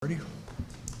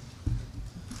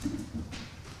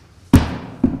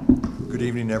Good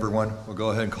evening, everyone. We'll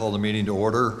go ahead and call the meeting to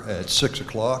order at 6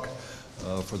 o'clock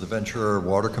for the Ventura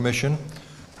Water Commission.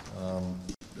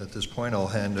 At this point, I'll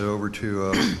hand it over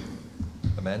to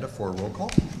Amanda for a roll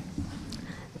call.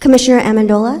 Commissioner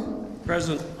Amendola.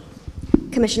 Present.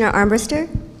 Commissioner Armbruster.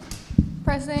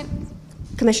 Present.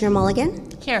 Commissioner Mulligan.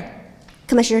 Here.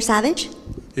 Commissioner Savage.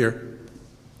 Here.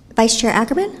 Vice Chair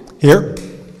Ackerman. Here.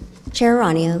 Chair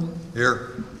Aranio. Here.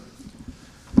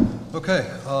 Okay,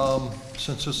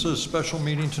 since this is a special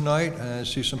meeting tonight, and I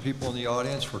see some people in the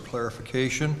audience for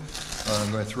clarification,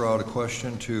 I'm going to throw out a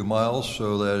question to Miles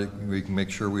so that we can make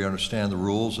sure we understand the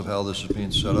rules of how this is being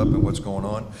set up and what's going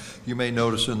on. You may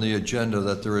notice in the agenda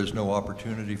that there is no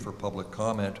opportunity for public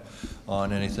comment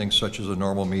on anything such as a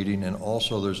normal meeting, and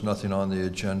also there's nothing on the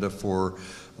agenda for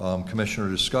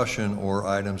commissioner discussion or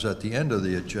items at the end of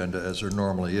the agenda as there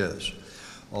normally is.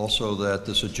 Also, that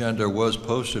this agenda was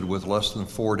posted with less than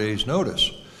 4 days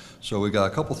notice. So we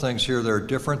got a couple things here that are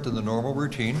different than the normal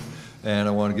routine, and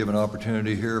I want to give an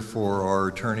opportunity here for our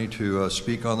attorney to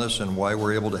speak on this and why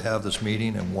we're able to have this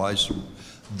meeting and why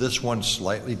this one's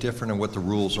slightly different and what the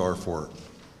rules are for it.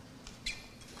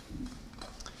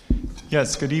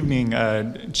 Yes, good evening,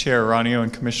 Chair Aranio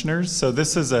and Commissioners. So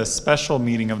this is a special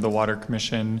meeting of the Water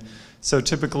Commission. So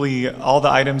typically, all the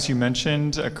items you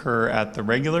mentioned occur at the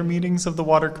regular meetings of the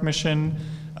Water Commission,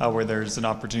 where there's an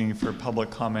opportunity for public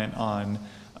comment on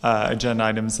agenda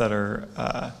items that are,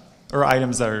 or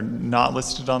items that are not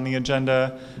listed on the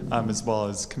agenda, as well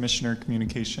as commissioner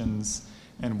communications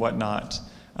and whatnot.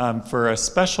 For a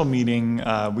special meeting,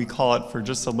 we call it for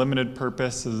just a limited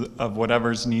purpose of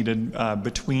whatever's needed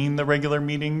between the regular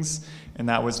meetings, and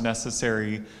that was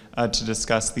necessary to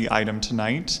discuss the item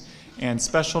tonight. And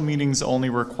special meetings only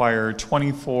require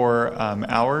 24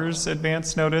 hours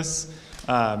advance notice.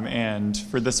 And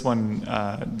for this one,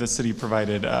 the city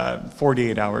provided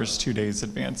 48 hours, 2 days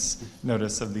advance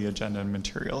notice of the agenda and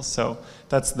materials. So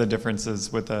that's the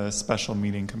differences with a special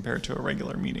meeting compared to a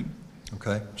regular meeting.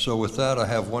 Okay, so with that, I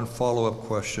have one follow-up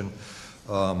question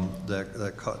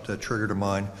that triggered a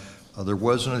mind. There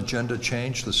was an agenda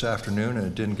change this afternoon, and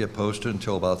it didn't get posted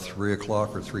until about 3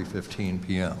 o'clock or 3:15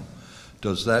 p.m.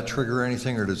 Does that trigger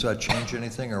anything, or does that change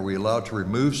anything? Are we allowed to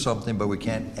remove something, but we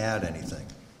can't add anything?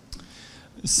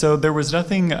 So there was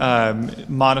nothing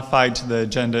modified to the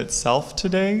agenda itself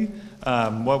today.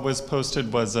 What was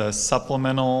posted was a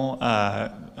supplemental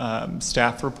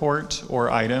staff report or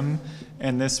item,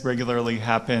 and this regularly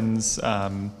happens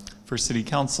for city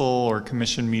council or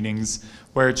commission meetings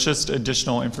where it's just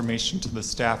additional information to the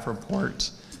staff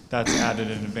report that's added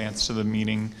in advance to the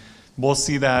meeting. We'll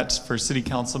see that for city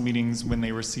council meetings when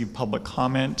they receive public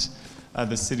comment.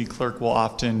 The city clerk will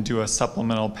often do a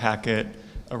supplemental packet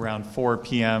around 4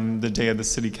 p.m. the day of the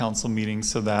city council meeting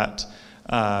so that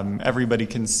everybody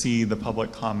can see the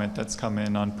public comment that's come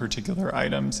in on particular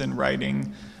items in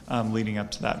writing leading up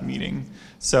to that meeting.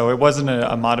 So it wasn't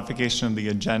a modification of the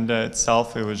agenda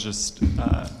itself, it was just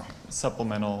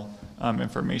supplemental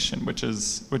information, which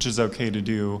is okay to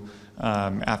do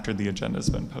after the agenda's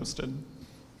been posted.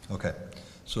 Okay,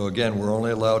 so again, we're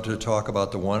only allowed to talk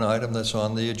about the one item that's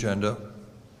on the agenda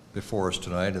before us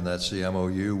tonight, and that's the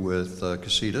MOU with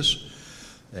Casitas.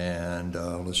 And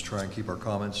let's try and keep our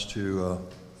comments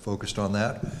focused on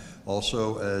that.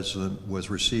 Also, as was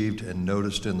received and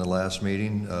noticed in the last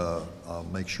meeting, I'll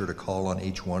make sure to call on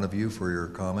each one of you for your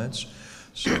comments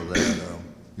so that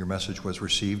your message was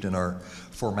received and our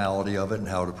formality of it and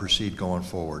how to proceed going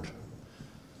forward.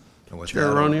 Chair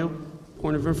Aranio,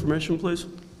 point of information, please.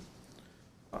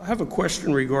 I have a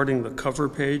question regarding the cover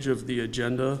page of the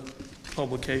agenda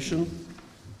publication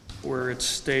where it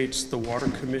states the Water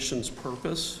Commission's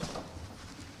purpose.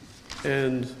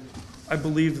 And I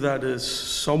believe that is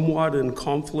somewhat in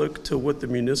conflict to what the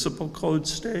municipal code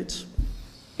states.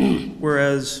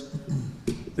 Whereas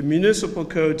the municipal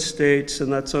code states,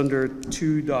 and that's under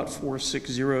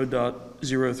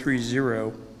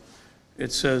 2.460.030,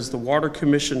 it says the Water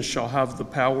Commission shall have the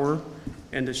power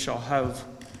and it shall have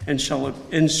and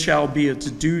shall be its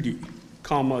duty,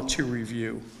 to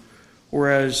review.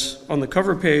 Whereas on the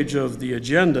cover page of the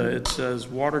agenda, it says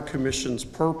Water Commission's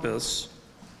purpose,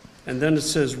 and then it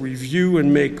says review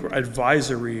and make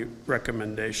advisory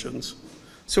recommendations.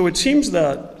 So it seems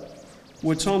that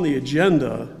what's on the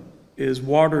agenda is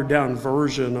watered down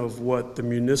version of what the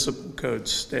municipal code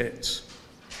states.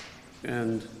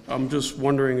 And I'm just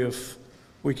wondering if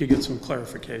we could get some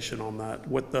clarification on that,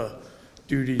 what the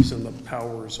duties and the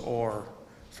powers are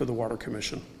for the Water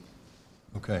Commission.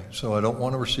 Okay, so I don't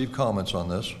want to receive comments on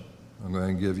this. I'm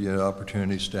going to give you an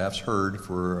opportunity, staff's heard,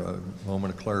 for a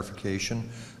moment of clarification,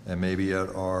 and maybe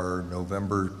at our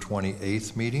November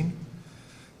 28th meeting,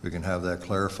 we can have that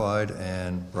clarified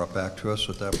and brought back to us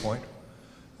at that point.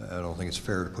 I don't think it's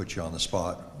fair to put you on the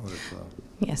spot with,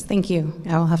 Yes, thank you.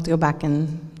 I will have to go back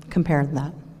and compare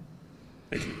that.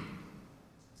 Thank you.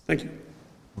 Thank you.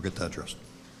 we'll get that addressed.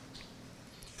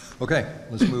 Okay,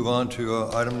 let's move on to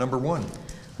item number 1.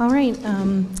 All right,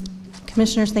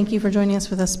 Commissioners, thank you for joining us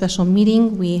for this special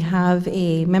meeting. We have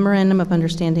a memorandum of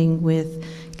understanding with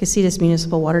Casitas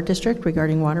Municipal Water District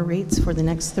regarding water rates for the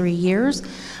next 3 years.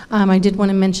 I did want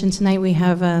to mention tonight we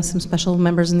have some special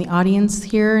members in the audience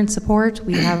here in support.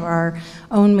 We have our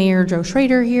own Mayor Joe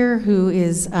Schrader here, who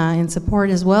is in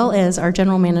support, as well as our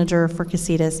General Manager for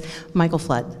Casitas, Michael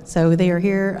Flood. So they are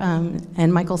here,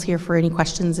 and Michael's here for any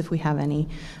questions if we have any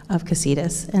of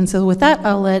Casitas. And so with that,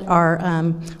 I'll let our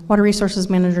Water Resources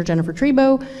Manager, Jennifer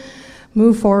Trebo,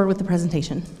 move forward with the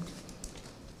presentation.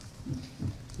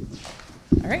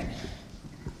 All right.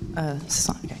 This is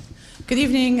on, okay. Good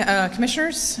evening,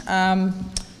 Commissioners.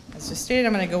 As just stated,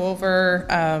 I'm going to go over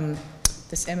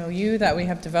this MOU that we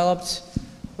have developed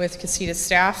with Casitas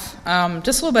staff.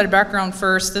 Just a little bit of background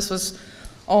first. This was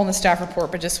all in the staff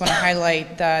report, but just want to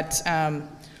highlight that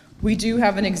we do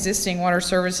have an existing water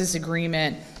services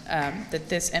agreement that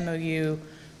this MOU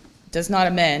does not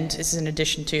amend. This is in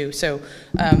addition to. So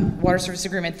water service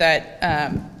agreement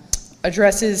that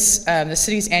addresses the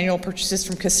city's annual purchases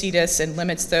from Casitas and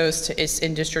limits those to its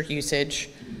in-district usage.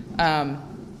 And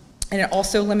it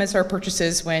also limits our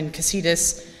purchases when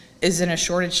Casitas is in a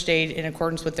shortage state in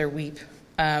accordance with their WEEP.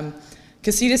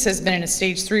 Casitas has been in a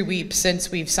stage 3 WEEP since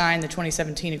we've signed the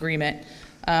 2017 agreement.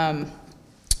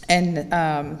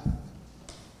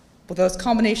 With those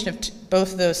combination of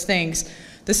both of those things,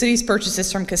 the city's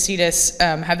purchases from Casitas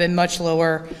have been much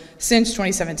lower since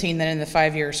 2017 than in the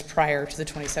 5 years prior to the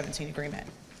 2017 agreement.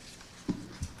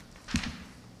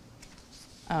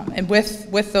 And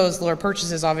with those lower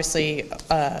purchases, obviously,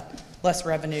 less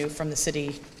revenue from the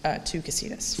city to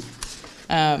Casitas.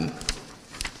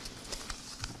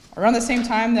 Around the same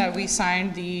time that we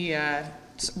signed the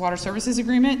water services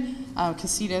agreement,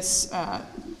 Casitas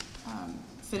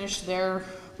finished their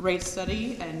rate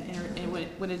study and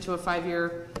went into a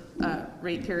 5-year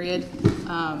rate period.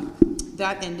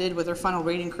 That ended with their final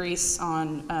rate increase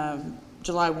on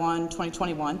July 1,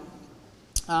 2021.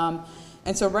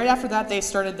 And so right after that, they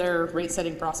started their rate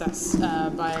setting process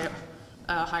by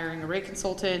hiring a rate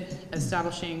consultant,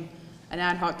 establishing an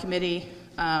ad hoc committee,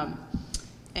 and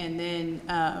then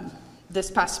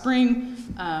this past spring,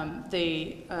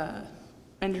 they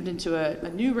entered into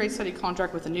a new rate study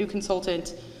contract with a new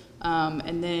consultant,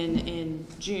 and then in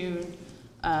June,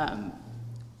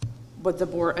 what the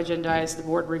board agendized, the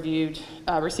board reviewed,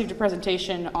 received a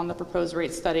presentation on the proposed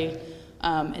rate study,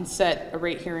 and set a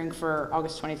rate hearing for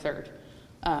August 23rd.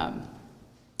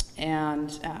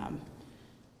 And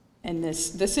the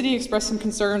city expressed some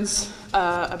concerns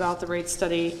about the rate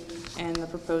study and the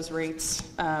proposed rates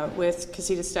with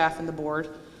Casitas staff and the board.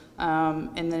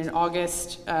 And then in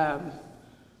August,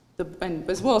 and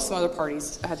as well as some other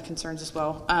parties had concerns as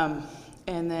well.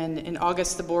 And then in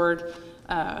August, the board,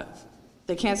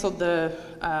 they canceled the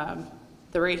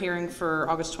rate hearing for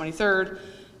August 23rd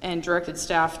and directed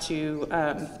staff to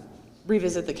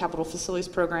revisit the capital facilities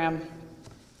program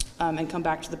and come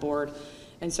back to the board.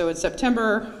 And so in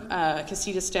September,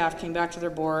 Casitas staff came back to their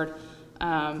board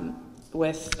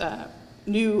with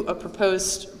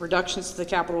proposed reductions to the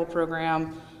capital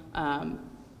program,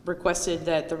 requested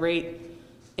that the rate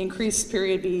increase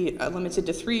period be limited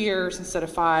to 3 years instead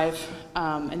of 5,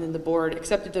 and then the board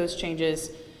accepted those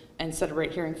changes and set a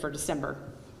rate hearing for December.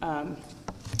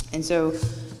 And so,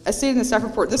 as stated in the staff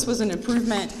report, this was an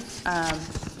improvement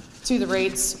to the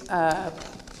rates,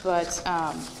 but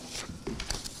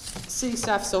city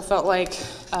staff still felt like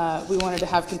we wanted to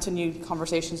have continued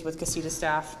conversations with Casitas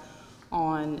staff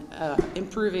on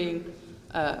improving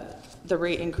the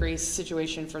rate increase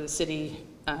situation for the city.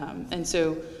 And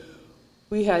so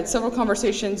we had several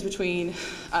conversations between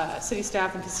city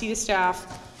staff and Casitas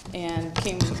staff and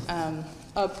came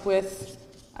up with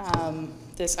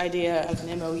this idea of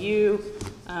an MOU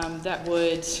that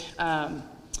would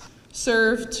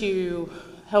serve to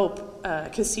help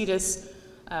Casitas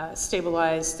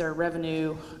stabilize their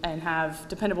revenue and have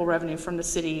dependable revenue from the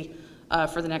city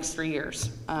for the next 3 years.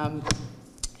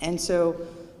 And so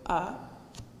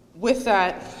with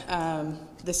that,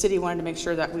 the city wanted to make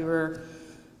sure that we were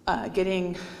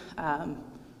getting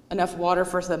enough water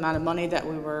for the amount of money that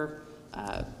we were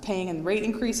paying in rate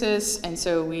increases. And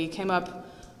so we came up,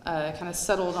 kind of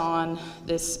settled on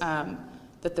this,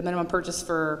 that the minimum purchase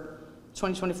for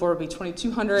 2024 would be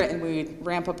 $2,200, and we would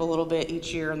ramp up a little bit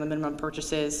each year on the minimum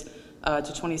purchases to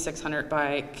 $2,600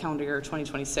 by calendar year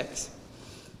 2026.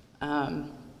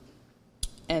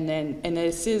 And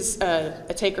this is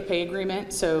a take or pay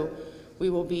agreement, so we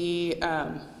will be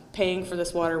paying for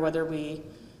this water whether we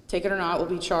take it or not. We'll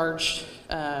be charged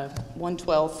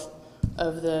 1/12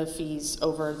 of the fees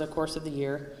over the course of the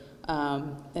year.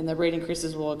 And the rate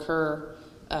increases will occur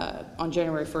on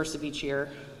January 1st of each year.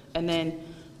 And then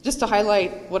just to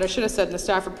highlight what I should have said in the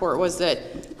staff report was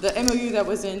that the MOU that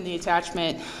was in the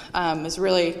attachment is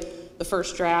really the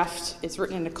first draft. It's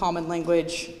written in a common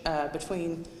language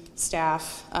between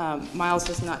staff. Miles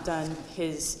has not done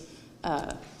his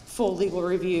full legal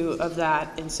review of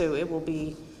that, and so it will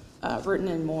be written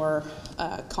in more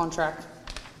contract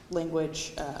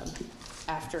language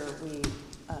after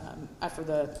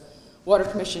the Water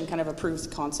Commission kind of approves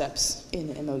the concepts in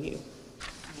the MOU.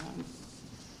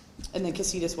 And then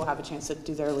Casitas will have a chance to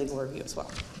do their legal review as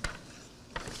well.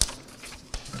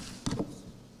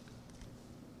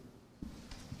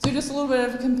 So just a little bit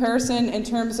of a comparison in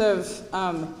terms of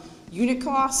unit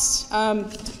costs.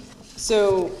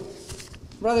 So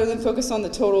rather than focus on the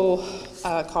total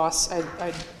costs,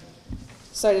 I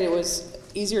decided it was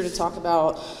easier to talk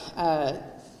about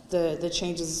the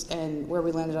changes and where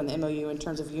we landed on the MOU in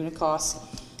terms of unit costs.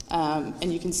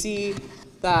 And you can see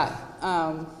that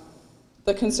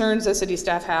the concerns that city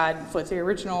staff had with the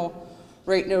original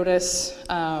rate notice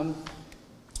of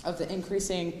the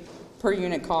increasing per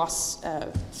unit costs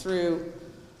through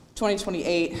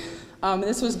 2028. And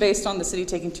this was based on the city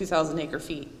taking 2,000 acre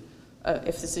feet,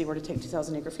 if the city were to take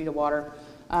 2,000 acre feet of water.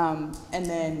 And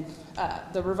then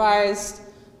the revised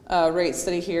rate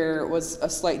study here was a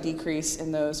slight decrease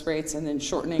in those rates and then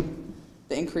shortening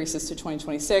the increases to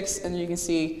 2026. And then you can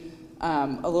see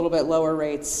a little bit lower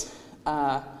rates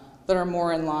that are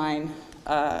more in line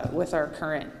with our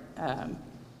current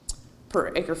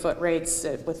per acre foot rates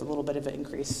with a little bit of an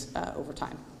increase over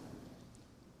time.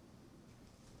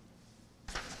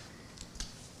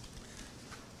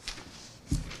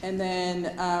 And then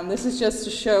this is just to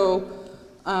show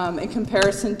in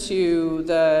comparison to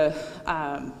the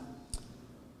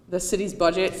city's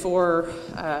budget for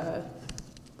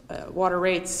water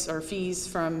rates or fees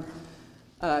from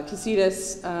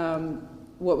Casitas,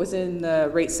 what was in the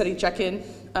rate study check-in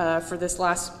for this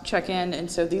last check-in.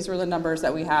 And so these were the numbers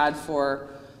that we had for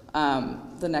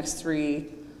the next 3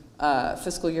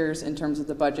 fiscal years in terms of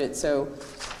the budget. So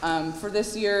for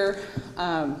this year,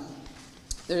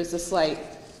 there's a slight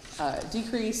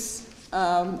decrease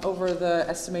over the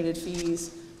estimated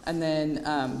fees, and then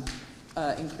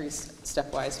increase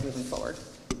stepwise moving forward.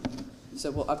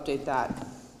 So we'll update that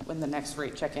when the next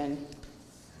rate check-in.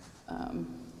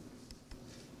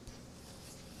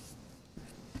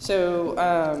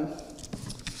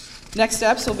 Next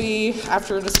steps will be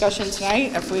after a discussion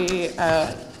tonight. If we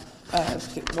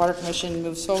Water Commission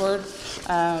moves forward,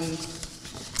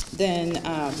 then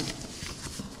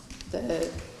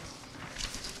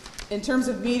in terms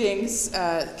of meetings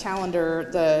calendar,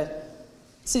 the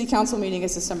City Council meeting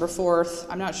is December 4th.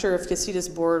 I'm not sure if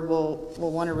Casitas Board will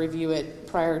want to review it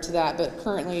prior to that, but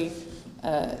currently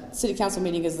City Council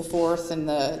meeting is the 4th, and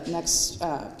the next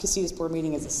Casitas Board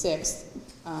meeting is the 6th,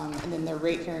 and then their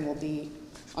rate hearing will be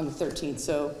on the 13th.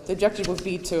 So the objective would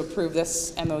be to approve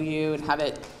this MOU and have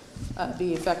it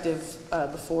be effective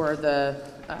before the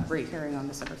rate hearing on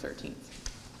December 13th.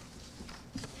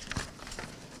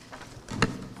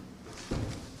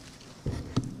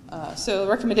 So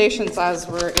the recommendations as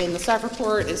were in the staff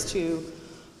report is to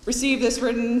receive this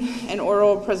written and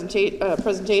oral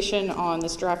presentation on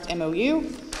this draft MOU,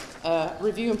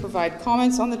 review and provide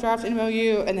comments on the draft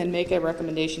MOU, and then make a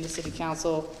recommendation to City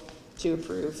Council to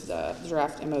approve the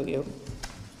draft MOU.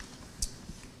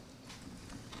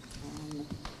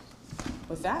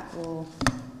 With that, we'll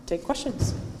take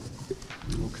questions.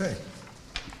 Okay.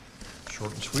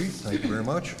 Short and sweet. Thank you very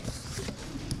much.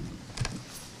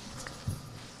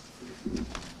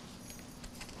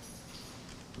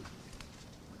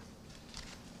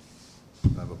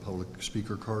 I have a public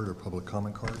speaker card or public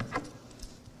comment card.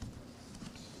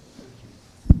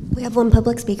 We have one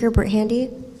public speaker, Britt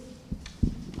Handy.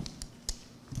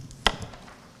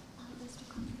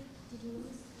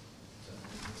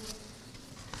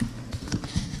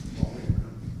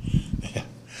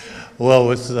 Well,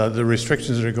 with the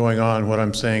restrictions that are going on, what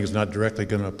I'm saying is not directly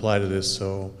going to apply to this,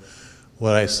 so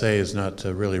what I say is not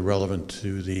really relevant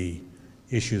to the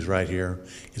issues right here.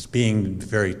 It's being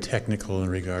very technical in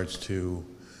regards to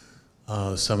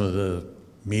some of the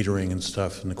metering and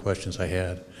stuff and the questions I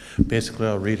had. Basically,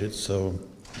 I'll read it. So,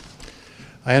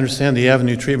 I understand the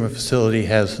Avenue Treatment Facility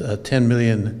has a 10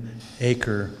 million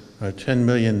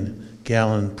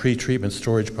gallon pre-treatment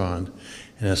storage pond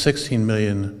and a 16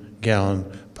 million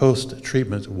gallon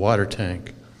post-treatment water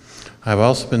tank. I've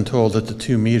also been told that the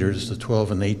 2 meters, the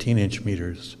 12 and 18-inch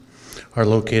meters, are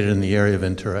located in the area of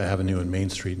Ventura Avenue and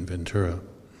Main Street in Ventura.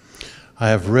 I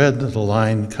have read that the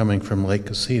line coming from Lake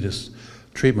Casitas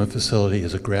treatment facility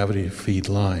is a gravity feed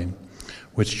line,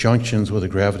 which junctions with a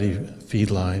gravity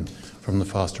feed line from the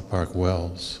Foster Park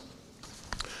wells.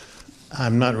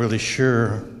 I'm not really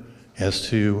sure as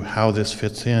to how this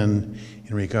fits in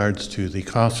regards to the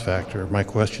cost factor. My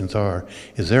questions are,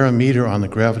 is there a meter on the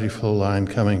gravity flow line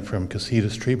coming from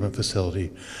Casitas treatment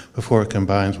facility before it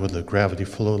combines with the gravity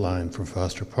flow line from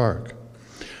Foster Park?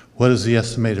 What is the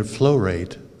estimated flow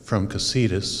rate from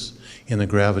Casitas in the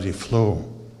gravity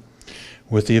flow?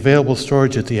 With the available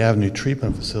storage at the Avenue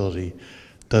treatment facility,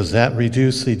 does that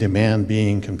reduce the demand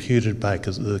being computed by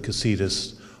the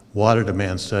Casitas water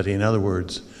demand study? In other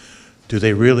words, do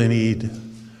they really need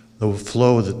the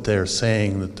flow that they're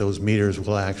saying that those meters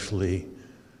will actually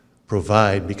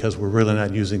provide, because we're really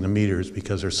not using the meters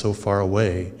because they're so far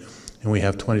away and we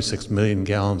have 26 million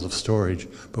gallons of storage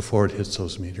before it hits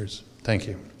those meters? Thank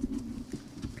you.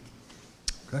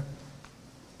 Okay.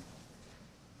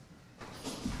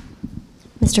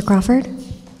 Mr. Crawford?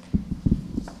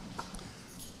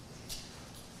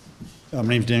 My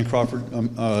name's Dan Crawford.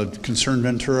 I'm a Concerned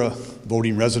Ventura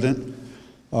voting resident,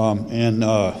 and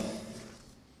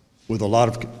with a lot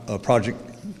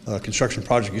of construction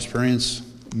project experience,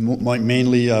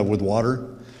 mainly with water.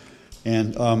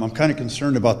 And I'm kind of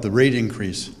concerned about the rate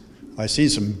increase. I see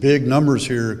some big numbers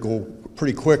here go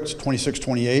pretty quick, 26,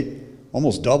 28,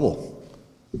 almost double.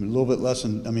 A little bit less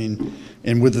than,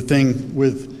 and with the thing,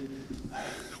 with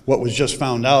what was just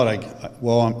found out,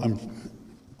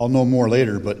 I'll know more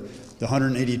later, but the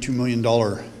 $182 million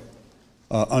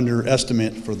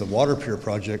underestimate for the water pier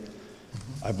project,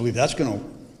 I believe that's going to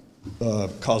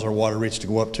cause our water rates to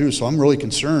go up too. So I'm really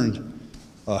concerned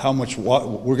how much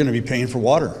we're going to be paying for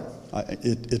water.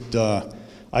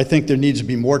 I think there needs to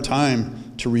be more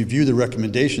time to review the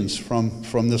recommendations from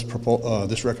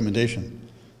this recommendation.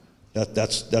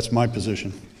 That's my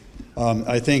position.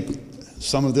 I think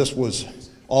some of this was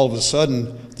all of a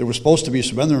sudden there was supposed to be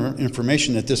some other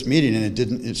information at this meeting and it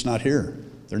didn't. It's not here.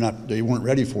 They weren't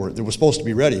ready for it. They were supposed to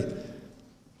be ready,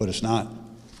 but it's not.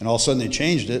 And all of a sudden they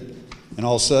changed it. And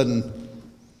all of a sudden,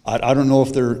 I don't know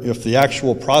if the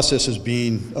actual process is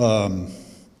being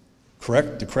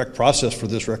correct, the correct process for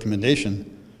this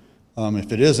recommendation.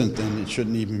 If it isn't, then it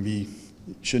shouldn't even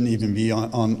be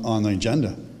on the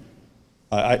agenda.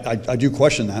 I do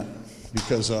question that,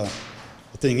 because the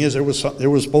thing is, there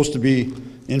was supposed to be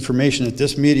information at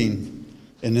this meeting,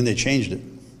 and then they changed it.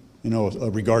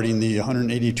 Regarding the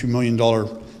 $182 million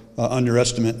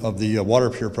underestimate of the water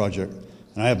pier project,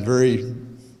 and I have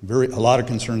a lot of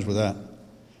concerns with that,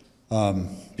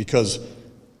 because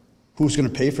who's going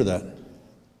to pay for that?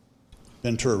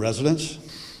 Ventura residents?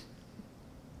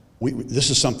 This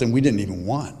is something we didn't even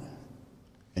want,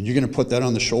 and you're going to put that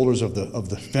on the shoulders of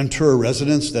the Ventura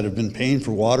residents that have been paying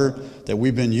for water that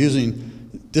we've been using.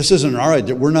 This isn't our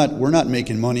idea. We're not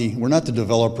making money. We're not the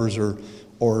developers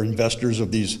or investors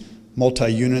of these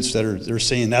multi-units they're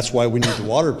saying that's why we need the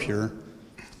water pier.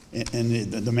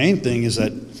 And the main thing is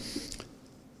that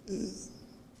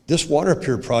this water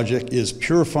pier project is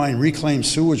purifying reclaimed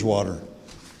sewage water,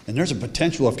 and there's a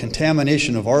potential of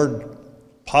contamination of our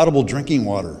potable drinking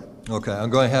water. Okay, I'm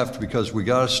going to have to, because we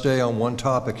got to stay on one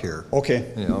topic here.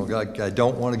 Okay. I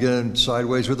don't want to get in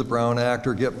sideways with the Brown Act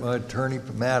or get my attorney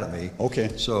mad at me.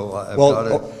 Okay. So I've got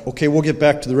to. Okay, we'll get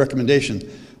back to the recommendation.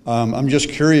 I'm just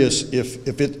curious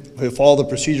if all the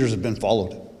procedures have been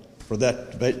followed for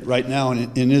that right now,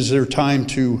 and is there time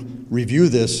to review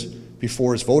this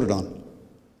before it's voted on?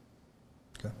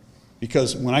 Okay.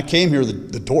 Because when I came here,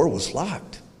 the door was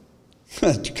locked.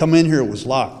 To come in here, it was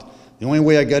locked. The only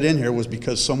way I got in here was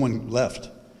because someone left,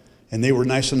 and they were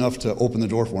nice enough to open the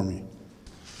door for me.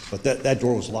 But that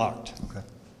door was locked. Okay.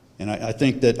 And I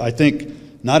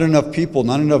think not enough people,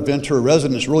 not enough Ventura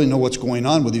residents really know what's going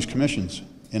on with these commissions,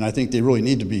 and I think they really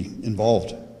need to be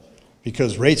involved,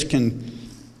 because rates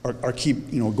are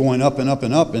keep going up and up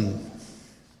and up, and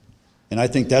I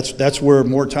think that's where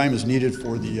more time is needed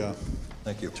for the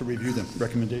Thank you. to review the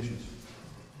recommendations.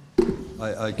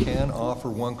 I can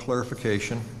offer one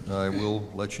clarification. I will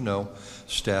let you know.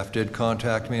 Staff did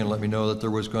contact me and let me know that there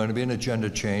was going to be an agenda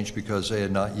change because they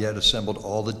had not yet assembled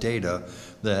all the data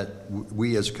that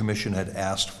we as a commission had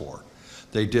asked for.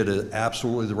 They did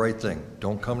absolutely the right thing.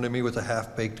 Don't come to me with a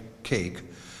half-baked cake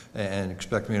and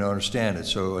expect me to understand it.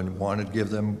 So I wanted to give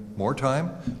them more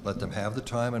time, let them have the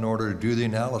time in order to do the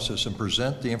analysis and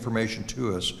present the information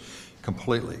to us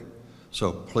completely.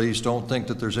 So please don't think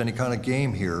that there's any kind of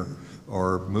game here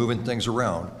or moving things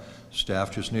around.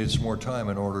 Staff just needed some more time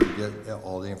in order to get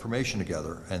all the information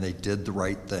together, and they did the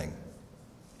right thing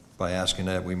by asking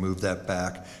that we move that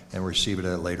back and receive it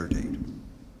at a later date.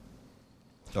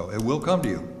 So it will come to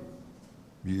you.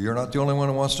 You're not the only one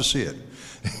who wants to see it.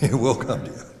 It will come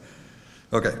to you.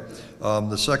 Okay.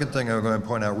 The second thing I'm going to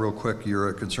point out real quick,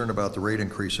 you're concerned about the rate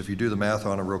increase. If you do the math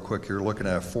on it real quick, you're looking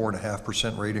at a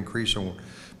 4.5% rate increase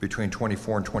between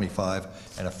 24 and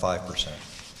 25, and a 5%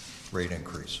 rate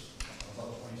increase.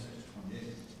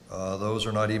 Those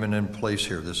are not even in place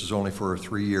here. This is only for a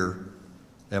 3-year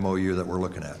MOU that we're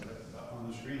looking at.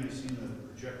 On the screen, I seen the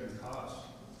projected cost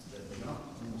that went up,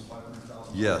 almost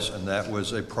 $500,000. Yes, and that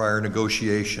was a prior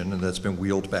negotiation, and that's been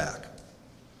wheeled back.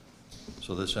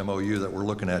 So this MOU that we're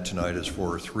looking at tonight is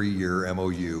for a 3-year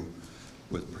MOU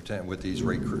with these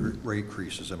rate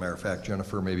increases. As a matter of fact,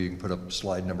 Jennifer, maybe you can put up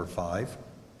slide number 5.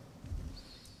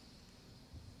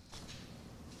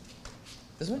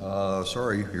 This one?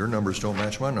 Sorry, your numbers don't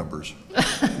match my numbers.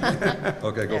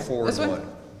 Okay, go forward This one? one.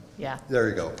 Yeah. There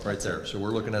you go, right there. So we're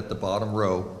looking at the bottom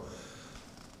row.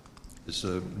 It's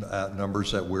the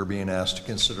numbers that we're being asked to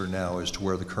consider now as to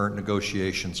where the current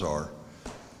negotiations are.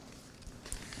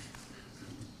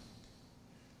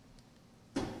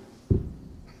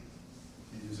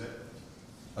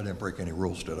 I didn't break any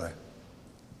rules, did I?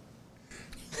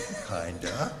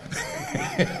 Kinda.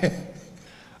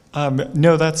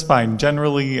 No, that's fine.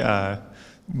 Generally,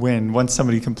 once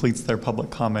somebody completes their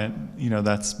public comment,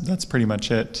 that's pretty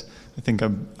much it. I think a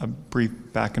brief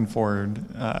back and forward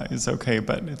is okay,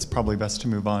 but it's probably best to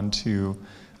move on to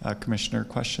commissioner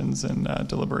questions and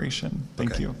deliberation.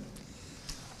 Thank Okay. you.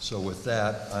 So with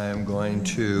that, I am going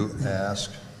to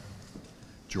ask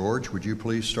George, would you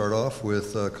please start off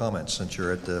with comments, since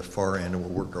you're at the far end and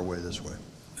we'll work our way this way.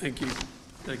 Thank you.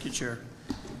 Thank you, Chair.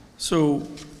 So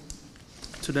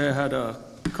today I had a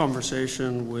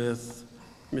conversation with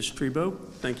Ms. Trebo.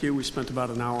 Thank you. We spent about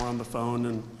an hour on the phone,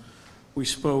 and we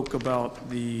spoke about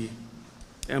the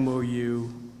MOU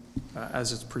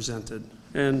as it's presented.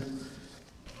 And,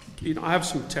 I have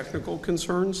some technical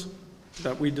concerns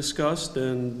that we discussed,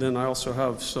 and then I also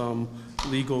have some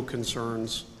legal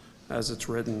concerns as it's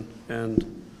written.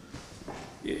 And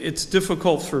it's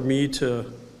difficult for me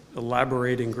to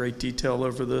elaborate in great detail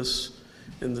over this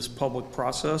in this public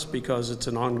process because it's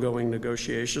an ongoing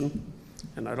negotiation,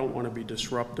 and I don't want to be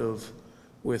disruptive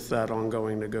with that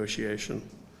ongoing negotiation.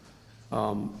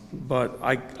 But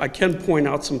I can point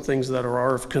out some things that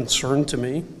are of concern to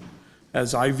me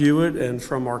as I view it, and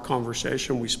from our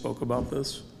conversation, we spoke about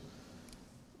this.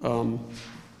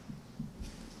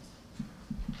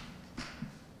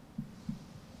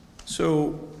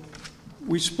 So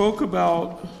we spoke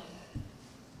about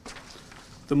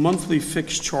the monthly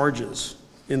fixed charges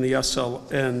in the SL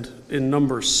and in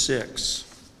number 6.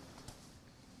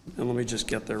 And let me just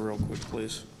get there real quick,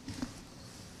 please.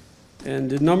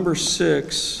 And in number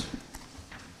 6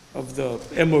 of the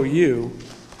MOU,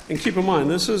 and keep in mind,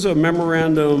 this is a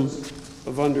memorandum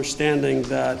of understanding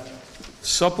that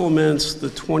supplements the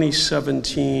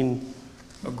 2017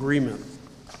 agreement.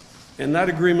 And that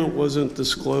agreement wasn't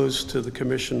disclosed to the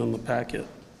commission in the packet.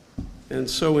 And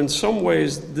so in some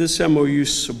ways, this MOU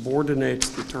subordinates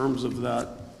the terms of that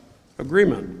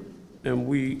agreement. And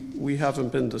we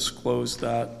haven't been disclosed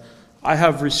that. I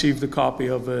have received a copy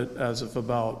of it as of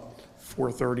about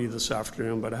 4:30 this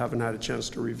afternoon, but I haven't had a chance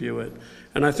to review it.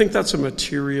 And I think that's a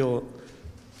material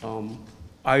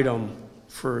item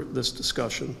for this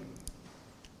discussion.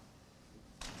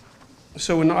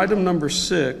 So in item number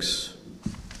 6,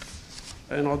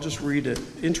 and I'll just read it,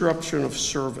 interruption of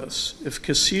service. If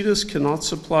Casitas cannot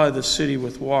supply the city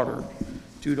with water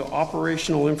due to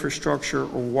operational infrastructure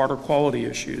or water quality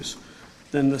issues,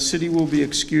 then the city will be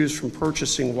excused from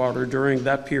purchasing water during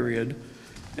that period,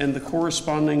 and the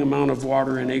corresponding amount of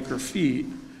water in acre feet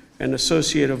and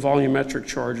associated volumetric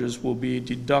charges will be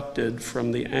deducted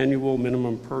from the annual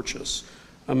minimum purchase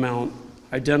amount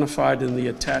identified in the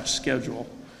attached schedule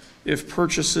if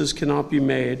purchases cannot be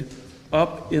made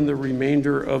up in the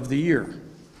remainder of the year.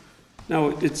 Now,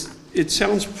 it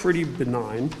sounds pretty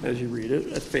benign as you read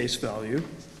it at face value,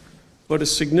 but a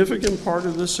significant part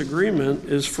of this agreement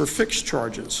is for fixed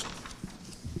charges.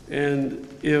 And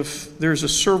if there's a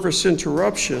service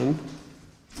interruption,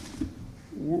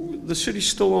 the city's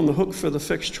still on the hook for the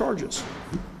fixed charges.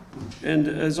 And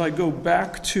as I go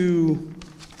back to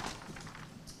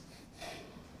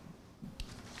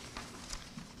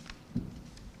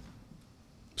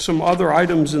some other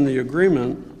items in the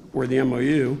agreement or the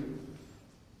MOU,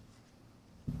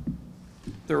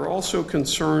 there are also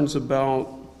concerns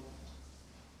about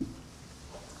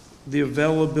the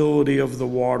availability of the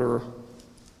water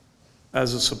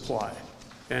as a supply.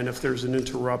 and if there's an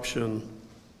interruption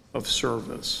of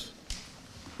service,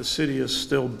 the city is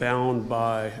still bound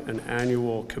by an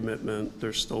annual commitment.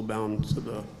 They're still bound to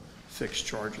the fixed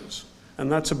charges.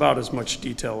 And that's about as much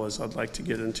detail as I'd like to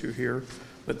get into here,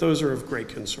 but those are of great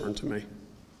concern to me.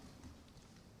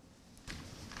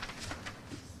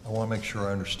 I want to make sure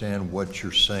I understand what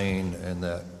you're saying and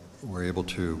that we're able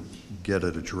to get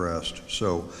it addressed.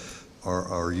 So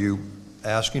are you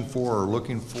asking for or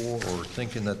looking for or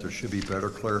thinking that there should be better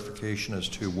clarification as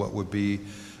to what would be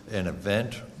an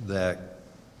event that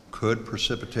could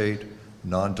precipitate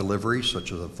non-delivery,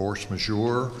 such as a force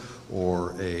majeure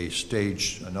or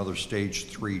another stage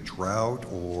 3 drought,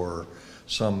 or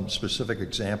some specific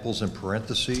examples in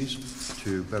parentheses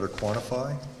to better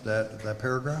quantify that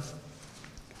paragraph?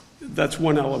 That's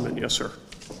one element, yes, sir.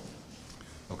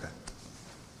 Okay.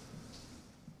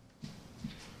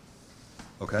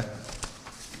 Okay.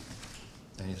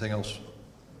 Anything else?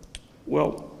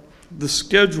 Well, the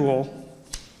schedule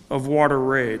of water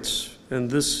rates, and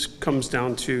this comes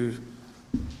down to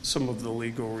some of the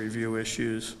legal review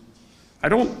issues. I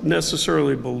don't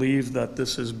necessarily believe that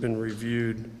this has been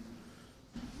reviewed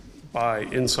by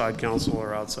inside counsel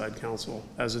or outside counsel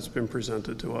as it's been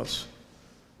presented to us.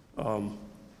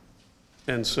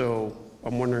 And so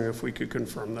I'm wondering if we could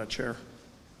confirm that, Chair,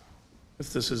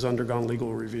 if this has undergone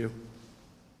legal review.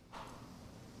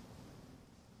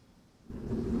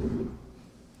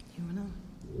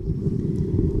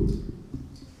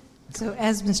 So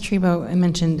as Ms. Trebo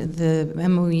mentioned, the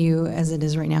MOU as it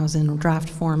is right now is in draft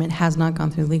form. It has not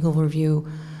gone through legal review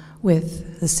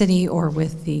with the city or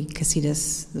with the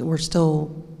Casitas. We're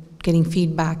still getting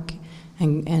feedback,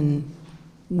 and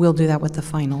we'll do that with the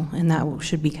final, and that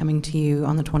should be coming to you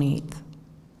on the 28th.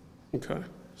 Okay,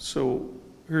 so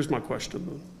here's my question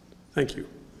then. Thank you.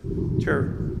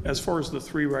 Chair, as far as the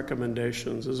 3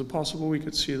 recommendations, is it possible we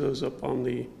could see those up on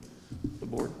the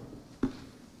board?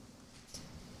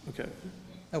 Okay.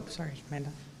 Oh, sorry, Amanda.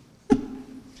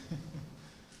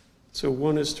 So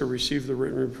one is to receive the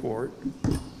written report.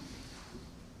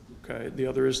 Okay, the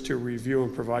other is to review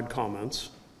and provide comments.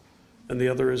 And the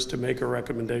other is to make a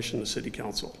recommendation to City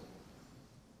Council.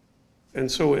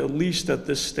 And so at least at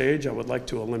this stage, I would like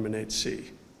to eliminate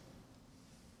C.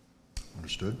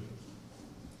 Understood.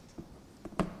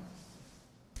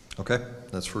 Okay,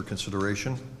 that's for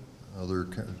consideration. Other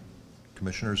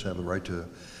commissioners have the right to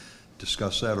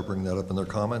discuss that or bring that up in their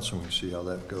comments, and we can see how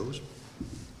that goes.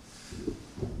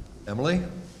 Emily?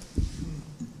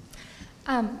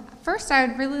 First, I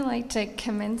would really like to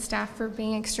commend staff for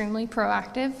being extremely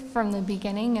proactive from the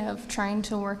beginning of trying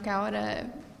to work out a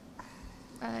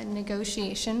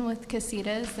negotiation with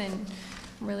Casitas and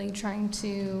really trying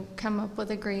to come up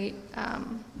with a great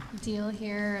deal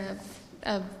here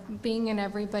of being in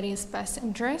everybody's best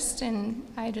interest, and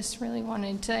I just really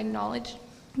wanted to acknowledge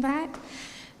that.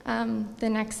 The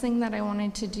next thing that I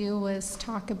wanted to do was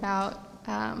talk about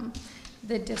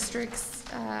the district's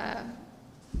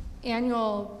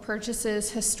annual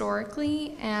purchases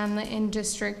historically and the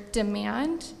in-district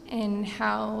demand and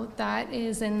how that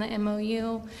is in the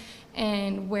MOU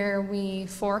and where we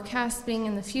forecast being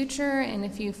in the future, and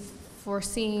if you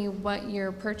foresee what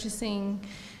your purchasing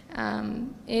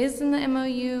is in the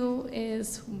MOU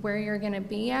is where you're going to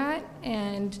be at,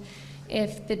 and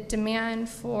if the demand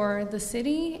for the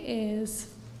city is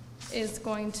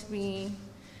going to be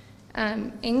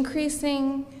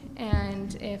increasing,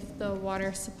 and if the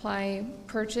water supply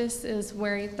purchase is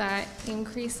where that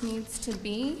increase needs to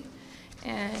be,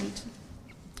 and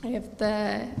if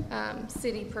the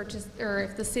city purchase, or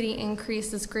if the city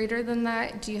increase is greater than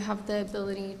that, do you have the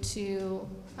ability to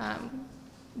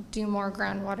do more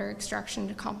groundwater extraction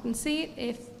to compensate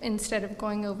if instead of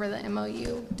going over the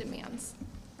MOU demands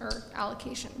or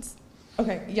allocations?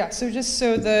 Okay, yeah, so just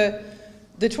so the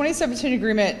 2017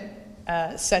 agreement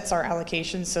sets our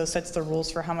allocations, so sets the rules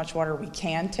for how much water we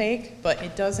can take, but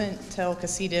it doesn't tell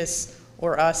Casitas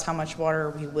or us how much water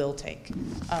we will take.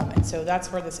 And so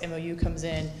that's where this MOU comes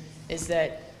in, is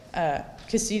that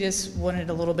Casitas wanted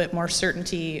a little bit more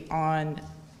certainty on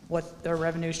what their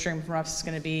revenue stream from us is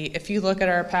going to be. If you look at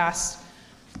our past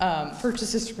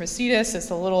purchases from Casitas, it's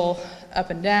a little up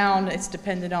and down. It's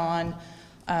dependent on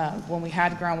when we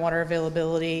had groundwater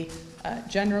availability.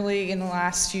 Generally, in the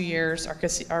last few years,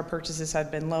 our purchases have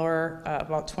been lower,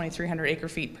 about 2,300 acre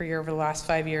feet per year over the last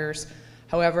 5 years.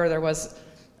 However, there was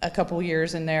a couple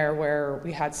years in there where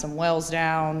we had some wells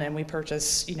down and we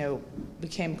purchased, we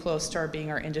came close to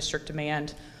being our in-district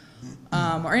demand.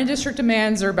 Our in-district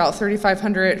demands are about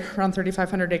around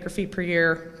 3,500 acre feet per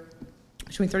year,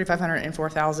 between 3,500 and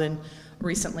 4,000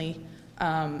 recently.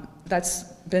 That's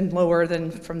been lower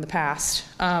than from the past.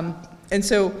 And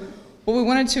so what we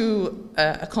wanted to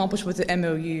accomplish with the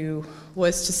MOU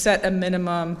was to set a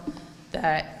minimum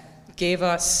that gave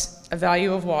us a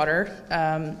value of water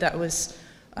that was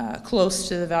close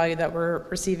to the value that we're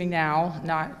receiving now,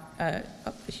 not a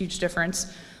huge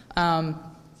difference,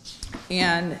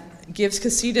 and gives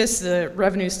Casitas the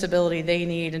revenue stability they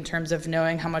need in terms of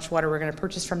knowing how much water we're going to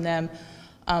purchase from them,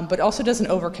 but also doesn't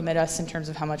overcommit us in terms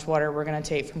of how much water we're going to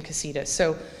take from Casitas.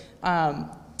 So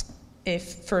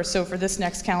for this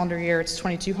next calendar year, it's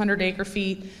 2,200 acre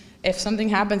feet. If something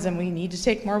happens and we need to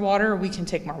take more water, we can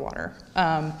take more water.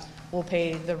 We'll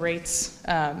pay the rates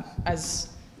as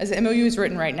the MOU is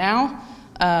written right now.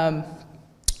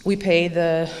 We pay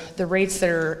the rates that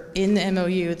are in the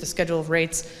MOU, the schedule of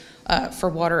rates for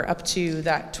water up to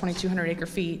that 2,200 acre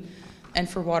feet. And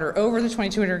for water over the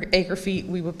 2,200 acre feet,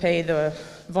 we would pay the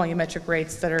volumetric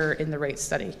rates that are in the rate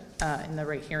study, in the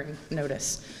rate hearing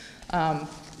notice.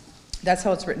 That's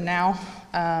how it's written now.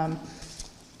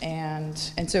 And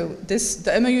so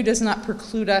the MOU does not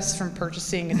preclude us from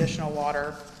purchasing additional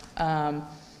water.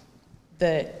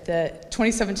 The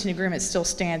 2017 agreement still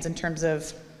stands in terms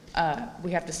of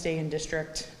we have to stay in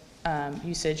district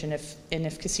usage, and if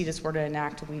Casitas were to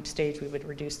enact a WEEP stage, we would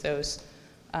reduce those.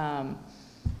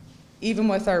 Even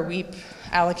with our WEEP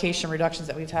allocation reductions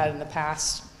that we've had in the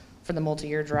past for the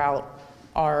multi-year drought,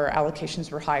 our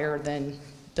allocations were higher than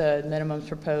the minimums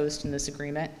proposed in this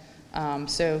agreement.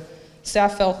 So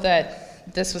staff felt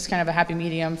that this was kind of a happy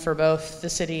medium for both the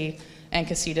city and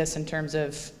Casitas in terms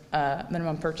of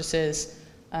minimum purchases.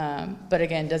 But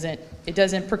again, it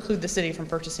doesn't preclude the city from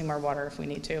purchasing more water if we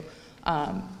need to.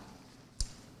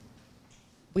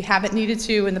 We haven't needed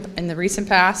to in the recent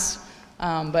past,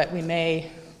 but we may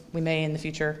in the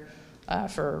future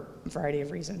for a variety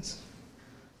of reasons.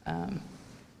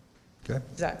 Okay.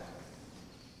 Does that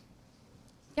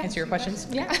answer your questions?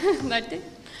 Yeah, that did.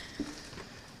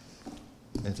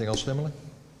 Anything else, Emily?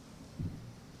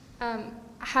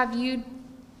 Have you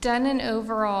done an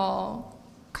overall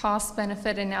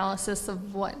cost-benefit analysis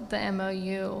of what the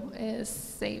MOU is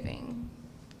saving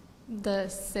the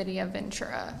city of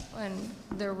Ventura and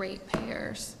the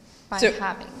ratepayers by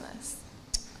having this?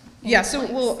 Yeah,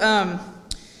 so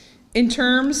in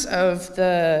terms of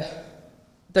the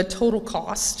total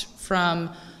cost from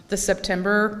the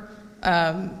September,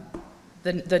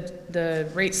 the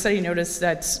rate study notice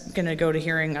that's going to go to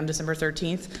hearing on December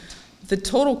 13th, the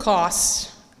total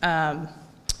costs are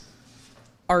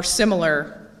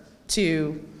similar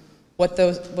to what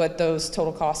those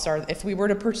total costs are. If we were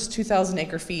to purchase 2,000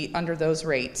 acre feet under those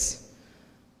rates,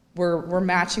 we're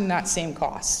matching that same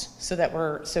cost so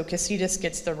Casitas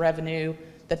gets the revenue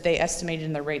that they estimated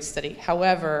in the rate study.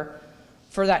 However,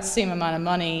 for that same amount of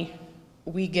money,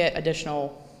 we get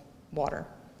additional water.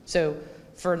 So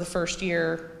for the first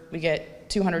year, we get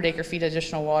 200 acre feet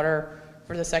additional water.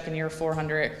 For the second year,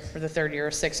 400. For the third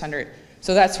year, 600.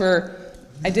 So that's where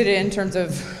I did it in terms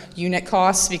of unit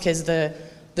costs, because the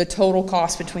total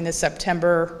cost between the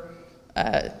September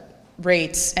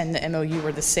rates and the MOU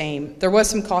were the same. There was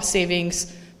some cost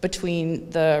savings between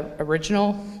the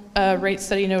original rate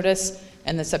study notice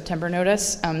and the September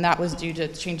notice. That was due to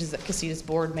changes that Casitas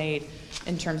board made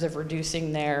in terms of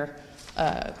reducing their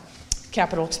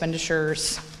capital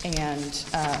expenditures and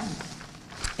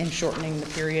shortening the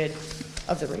period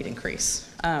of the rate increase.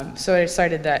 So I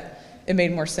decided that it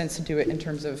made more sense to do it in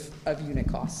terms of unit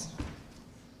costs.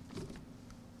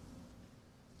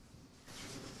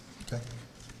 Okay.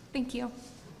 Thank you.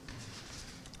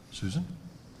 Susan?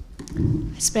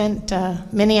 I spent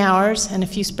many hours and a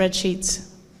few spreadsheets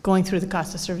going through the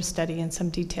cost of service study in some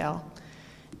detail.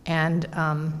 And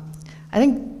I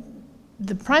think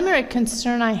the primary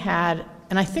concern I had,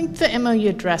 and I think the MOU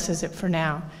addresses it for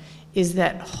now, is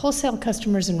that wholesale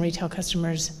customers and retail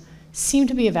customers seem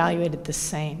to be evaluated the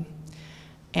same.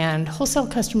 And wholesale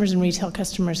customers and retail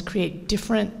customers create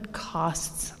different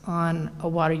costs on a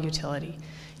water utility.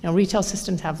 You know, retail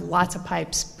systems have lots of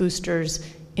pipes, boosters,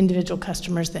 individual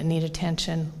customers that need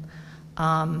attention,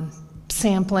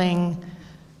 sampling,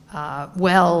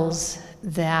 wells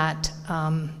that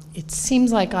it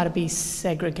seems like ought to be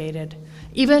segregated.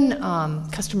 Even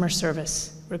customer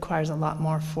service requires a lot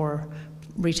more for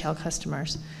retail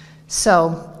customers.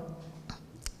 So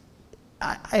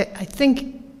I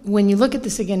think when you look at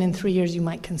this again in 3 years, you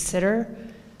might consider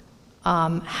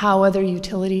how other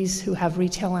utilities who have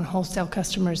retail and wholesale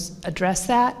customers address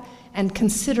that, and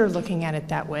consider looking at it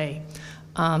that way.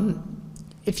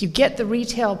 If you get the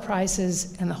retail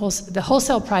prices and the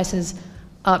wholesale prices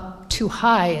up too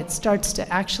high, it starts to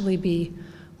actually be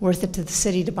worth it to the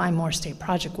city to buy more state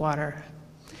project water.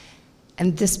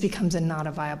 And this becomes not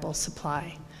a viable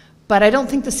supply. But I don't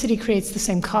think the city creates the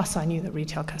same costs on you that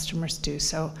retail customers do.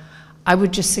 So I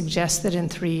would just suggest that in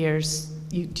 3 years,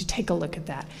 you take a look at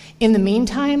that. In the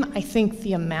meantime, I think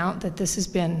the amount that this has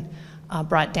been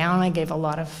brought down, I gave a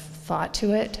lot of thought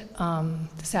to it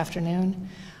this afternoon.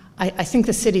 I think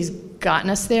the city's gotten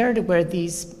us there to where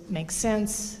these make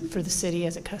sense for the city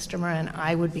as a customer, and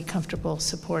I would be comfortable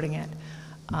supporting it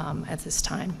at this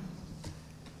time.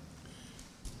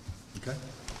 Okay.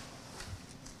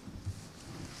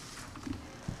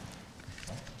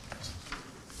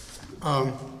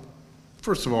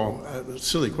 First of all, a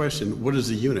silly question, what is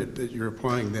the unit that you're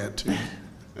applying that to?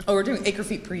 Oh, we're doing acre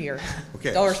feet per year.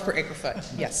 Okay. Dollars per acre foot,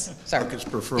 yes, sorry. Buckets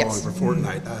per furlong Yes. per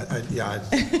fortnight. Yeah,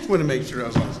 I just want to make sure I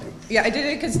was on the same. Yeah, I did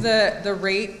it because the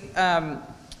rate,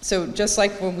 so just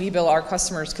like when we bill our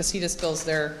customers, Casitas bills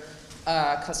their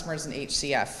customers in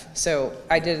HCF. So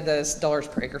I did this dollars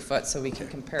per acre foot so we can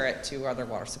compare it to other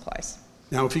water supplies.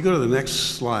 Now, if you go to the next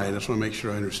slide, I just want to make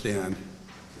sure I understand.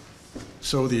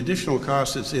 So the additional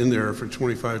cost that's in there for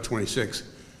 25, 26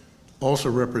 also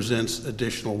represents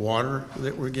additional water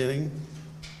that we're getting?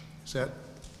 Is that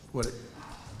what it?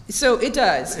 So it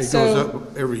does. It So- goes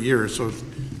up every year, so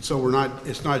we're not,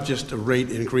 it's not just a rate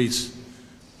increase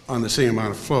on the same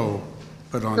amount of flow,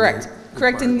 but on. Correct, the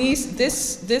correct, and required-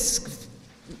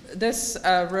 this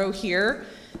row here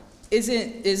is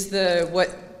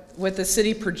what the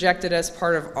city projected as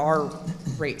part of our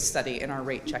rate study and our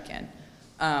rate check-in.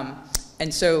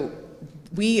 And so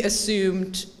we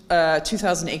assumed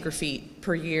 2,000 acre feet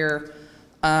per year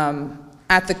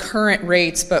at the current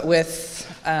rates, but with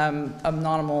a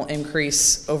nominal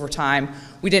increase over time.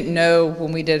 We didn't know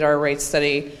when we did our rate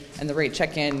study and the rate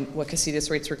check-in what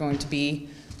Casitas rates were going to be.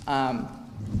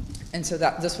 And so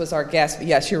this was our guess, but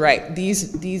yes, you're right.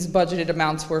 These budgeted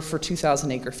amounts were for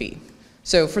 2,000 acre feet.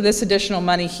 So for this additional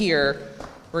money here,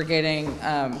 we're getting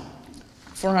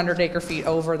 400 acre feet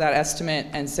over that estimate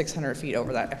and 600 feet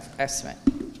over that estimate.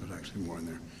 So it's actually more in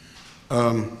there.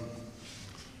 I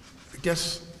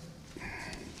guess,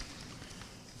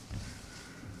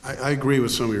 I agree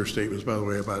with some of your statements, by the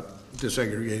way, about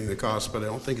disaggregating the costs, but I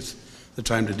don't think it's the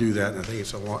time to do that, and I think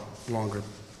it's a lot longer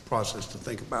process to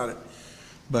think about it.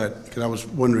 But, because I was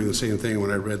wondering the same thing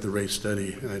when I read the rate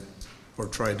study, or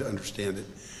tried to understand it.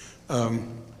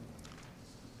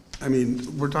 I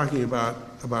mean, we're talking about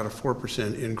a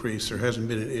 4% increase. There hasn't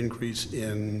been an increase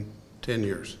in 10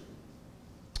 years.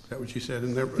 Is that what you said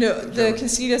in there? No, the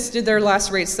Casitas did their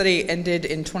last rate study ended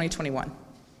in 2021.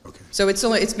 Okay, So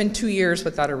it's been 2 years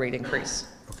without a rate increase.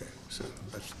 okay, so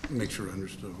let's make sure I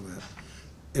understood all that.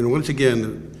 And once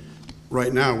again,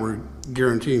 right now, we're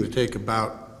guaranteeing to take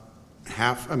about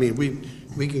half, I mean,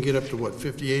 we can get up to what,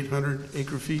 5,800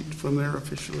 acre feet from there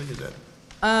officially? Is that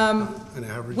an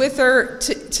average? With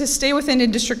to stay within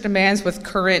in-district demands with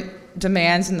current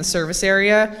demands in the service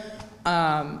area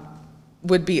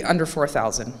would be under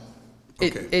 4,000.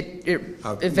 Okay.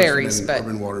 It varies, but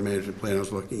Urban water management plan I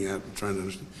was looking at, trying to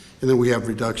understand. And then we have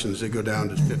reductions that go down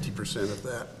to 50% of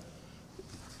that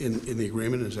in the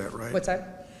agreement, is that right? what's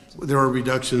that? There are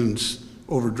reductions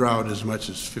over drought as much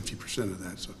as 50% of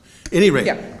that, so. Any rate,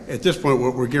 Yeah. at this point,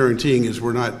 what we're guaranteeing is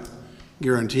we're not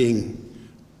guaranteeing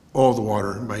all the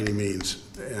water by any means,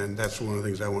 and that's one of the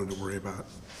things I wanted to worry about.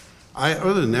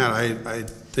 Other than that, I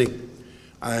think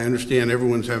I understand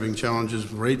everyone's having challenges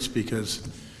with rates because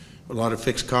a lot of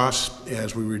fixed costs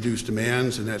as we reduce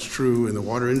demands, and that's true in the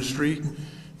water industry.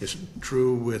 It's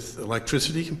true with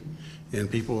electricity, and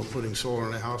people putting solar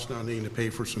in a house now needing to pay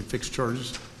for some fixed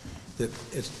charges. That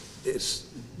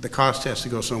the cost has to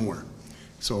go somewhere.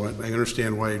 So I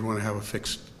understand why you'd want to have a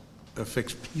fixed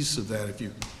piece of that if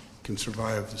you can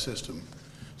survive the system.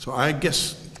 So I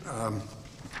guess,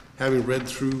 having read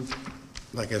through,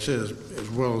 like I said, as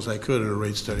well as I could in a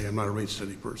rate study, I'm not a rate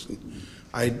study person.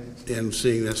 I am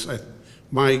seeing this,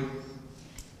 my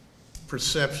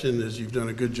perception is you've done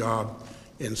a good job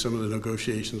in some of the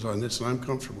negotiations on this, and I'm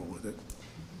comfortable with it.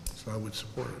 So I would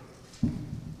support it.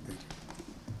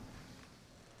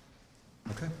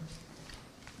 Okay.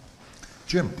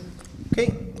 Jim?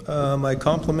 Okay, my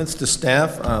compliments to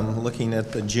staff. I'm looking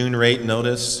at the June rate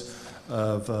notice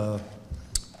of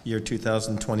year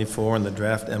 2024 and the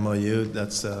draft MOU.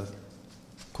 That's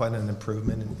quite an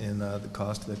improvement in the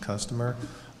cost to the customer.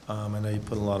 I know you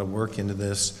put a lot of work into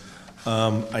this.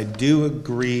 I do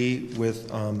agree with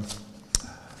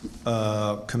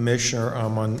Commissioner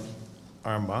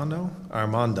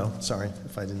Armando, sorry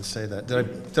if I didn't say that.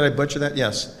 Did I butcher that?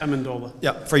 Yes. Amendola.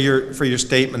 Yeah, for your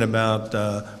statement about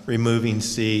removing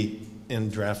C in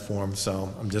draft form,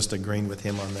 so I'm just agreeing with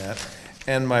him on that.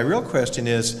 And my real question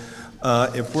is,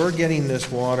 if we're getting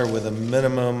this water with a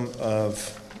minimum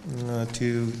of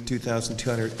to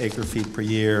 2,200 acre feet per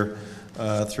year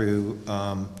through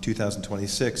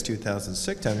 2026,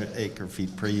 2,600 acre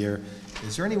feet per year.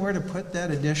 Is there anywhere to put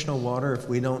that additional water if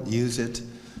we don't use it,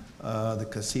 the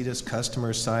Casitas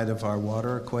customer side of our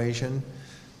water equation?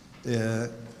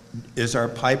 Is our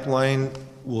pipeline,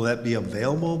 will that be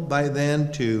available by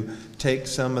then to take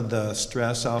some of the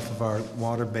stress off of our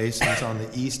water basins on the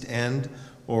east end?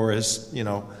 Or is, you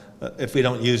know, if we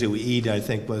don't use it, we eat, I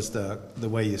think was the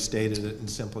way you stated it in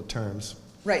simple terms.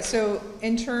 Right, so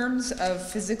in terms of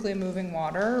physically moving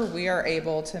water, we are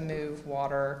able to move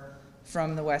water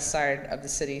from the west side of the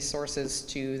city sources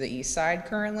to the east side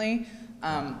currently.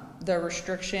 The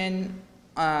restriction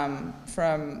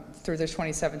through the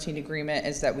 2017 agreement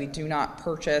is that we do not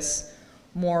purchase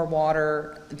more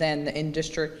water than the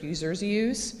in-district users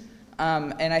use.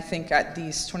 And I think at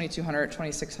these 2,200,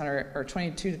 2,600, or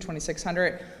 22 to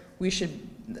 2,600, we should,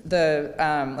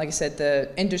 like I said,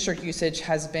 the in-district usage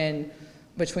has been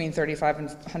between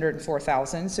 3,500 and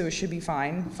 4,000, so it should be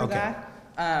fine for that.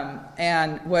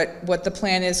 And what the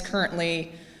plan is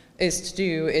currently is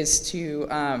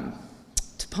to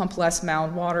pump less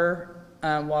mound water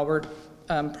while we're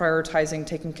prioritizing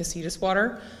taking Casitas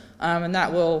water, and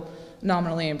that will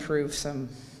nominally improve some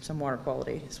water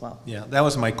quality as well. Yeah, that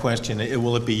was my question.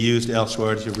 Will it be used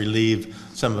elsewhere to relieve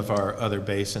some of our other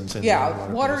basins? Yeah,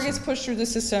 water gets pushed through the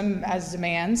system as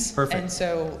demands. Perfect. And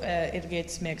so it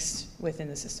gets mixed within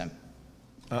the system.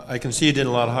 I can see you did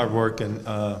a lot of hard work, and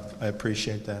I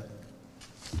appreciate that.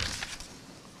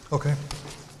 Okay.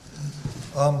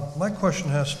 My question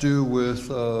has to do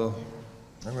with, I'm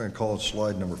going to call it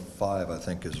slide number 5, I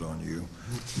think is on you.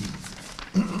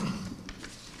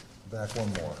 Back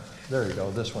one more. There you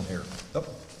go, this one here. Oh,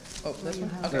 this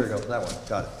one? Okay. there you go, that one,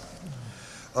 got it.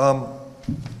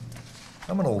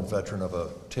 I'm an old veteran of a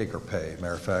take or pay.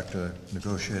 Matter of fact, I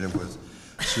negotiated with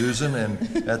Susan,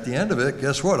 and at the end of it,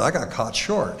 guess what? I got caught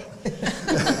short.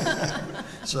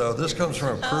 So this comes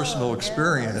from a personal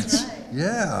experience. Right.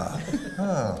 Yeah.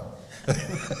 Huh.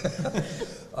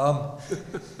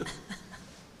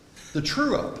 The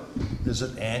true-up, is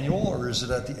it annual or is it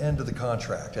at the end of the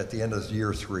contract, at the end of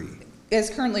year 3? It's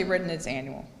currently written as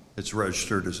annual. It's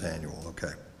registered as annual,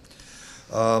 okay.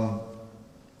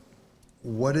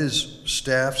 What is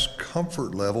staff's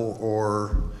comfort level,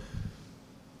 or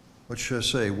what should I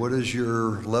say, what is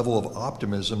your level of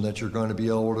optimism that you're going to be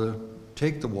able to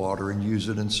take the water and use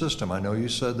it in system? I know you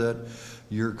said that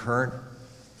your current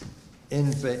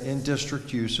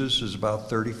in-district uses is about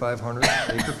 3,500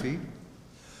 acre feet,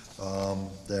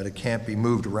 that it can't be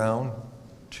moved around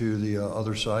to the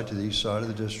other side, to the east side of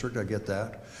the district. I get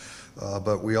that.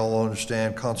 But we all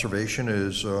understand conservation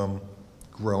is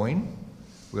growing.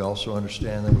 We also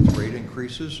understand that with rate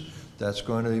increases, that's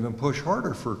going to even push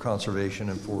harder for conservation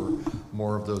and for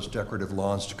more of those decorative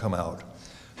lawns to come out.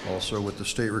 Also with the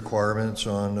state requirements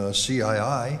on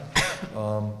CII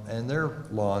and their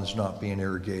lawns not being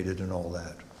irrigated and all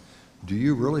that. Do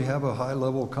you really have a high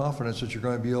level of confidence that you're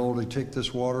going to be able to take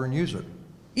this water and use it?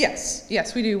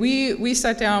 Yes, we do. We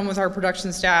sat down with our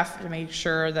production staff to make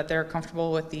sure that they're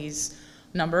comfortable with these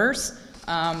numbers.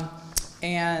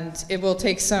 And it will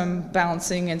take some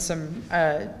balancing and some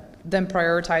them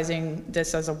prioritizing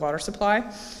this as a water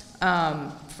supply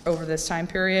over this time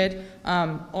period.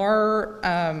 Our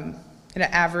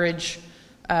average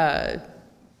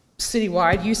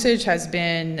citywide usage has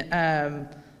been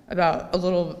about a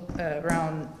little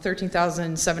around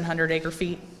 13,700 acre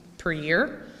feet per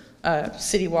year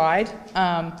citywide.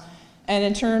 And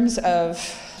in terms of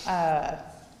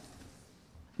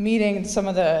meeting some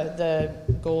of the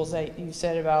goals that you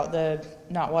said about the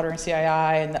not watering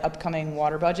CII and the upcoming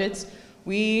water budgets,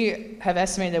 we have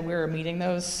estimated that we're meeting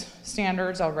those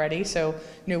standards already. So,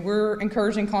 you know, we're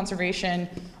encouraging conservation.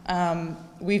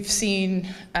 We've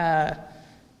seen,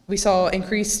 we saw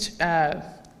increased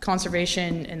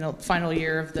conservation in the final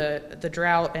year of the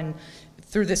drought, and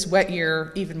through this wet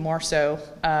year even more so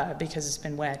because it's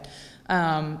been wet.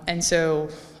 And so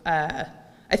I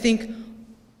think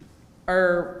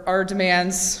our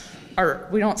demands are,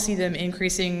 we don't see them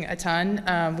increasing a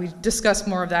ton. We discussed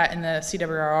more of that in the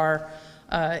CWRR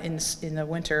in the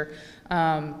winter.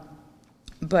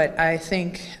 But I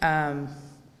think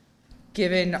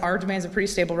given our demands are pretty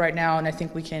stable right now, and I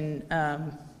think we can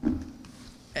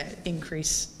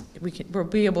increase, we'll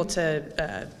be able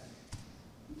to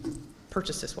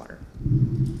purchase this water.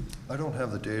 I don't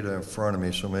have the data in front of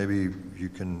me, so maybe you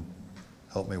can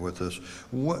help me with this.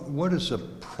 What is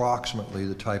approximately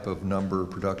the type of number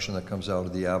of production that comes out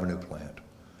of the Avenue plant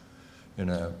in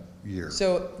a year?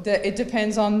 So it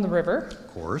depends on the river. Of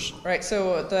course. Right,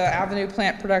 so the Avenue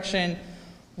plant production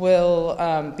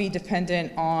will be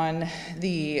dependent on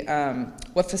the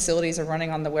what facilities are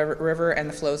running on the river and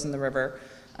the flows in the river.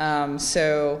 I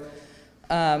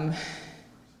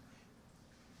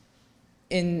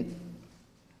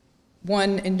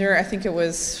think it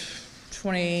was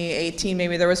 2018,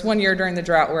 maybe, there was one year during the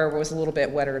drought where it was a little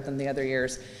bit wetter than the other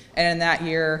years. And in that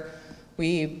year,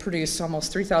 we produced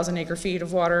almost 3,000 acre feet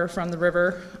of water from the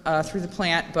river through the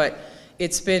plant, but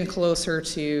it's been closer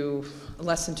to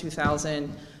less than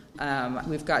 2,000.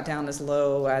 We've got down as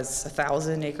low as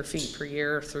 1,000 acre feet per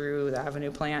year through the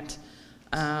Avenue plant.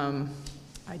 I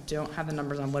don't have the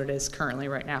numbers on what it is currently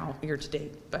right now, year to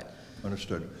date, but.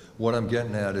 Understood. What I'm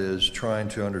getting at is trying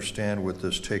to understand with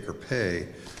this take or pay,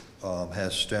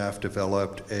 has staff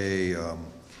developed a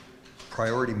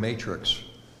priority matrix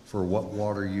for what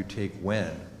water you take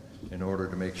when in order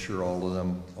to make sure all of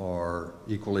them are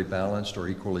equally balanced or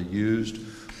equally used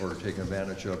or taken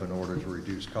advantage of in order to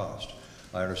reduce cost?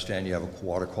 I understand you have a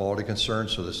water quality concern,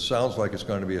 so this sounds like it's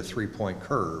going to be a three-point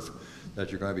curve that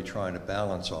you're going to be trying to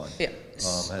balance on. Yeah.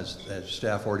 Has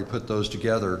staff already put those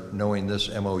together, knowing this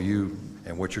MOU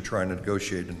and what you're trying to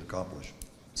negotiate and accomplish?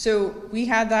 So we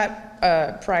had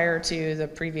that prior to the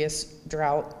previous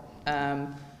drought.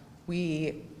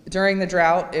 During the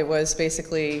drought, it was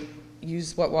basically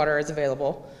use what water is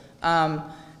available.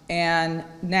 And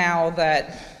now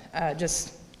that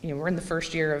we're in the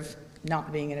first year of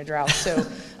not being in a drought, so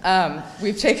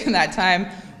we've taken that time.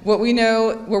 What we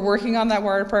know, we're working on that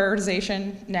water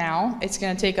prioritization now. It's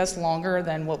going to take us longer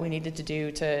than what we needed to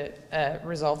do to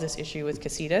resolve this issue with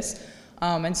Casitas.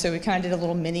 And so we kind of did a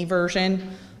little mini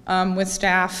version with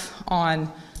staff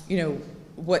on,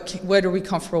 what are we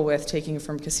comfortable with taking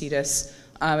from Casitas,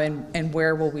 and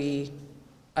where will we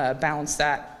balance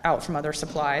that out from other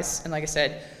supplies. And like I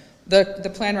said,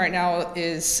 the plan right now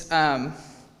is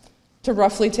to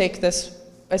roughly take this,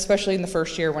 especially in the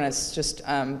first year when it's just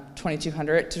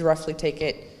 2,200, to roughly take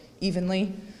it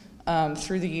evenly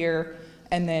through the year,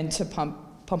 and then to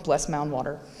pump less mound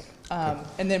water.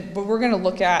 But we're going to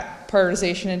look at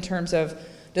prioritization in terms of,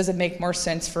 does it make more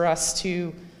sense for us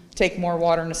to take more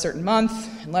water in a certain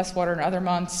month and less water in other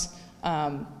months?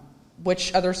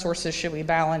 Which other sources should we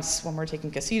balance when we're taking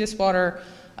Casitas water?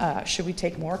 Should we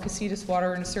take more Casitas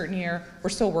water in a certain year? We're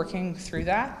still working through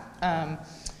that.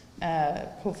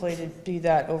 Hopefully to do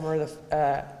that over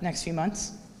the next few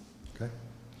months. Okay.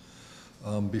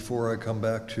 Before I come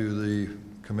back to the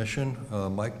commission,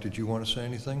 Mike, did you want to say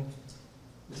anything?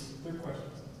 Good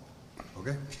questions.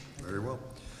 Okay, very well.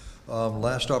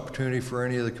 Last opportunity for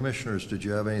any of the commissioners. Did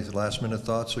you have any last minute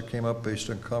thoughts that came up based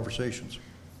on conversations?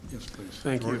 Yes, please.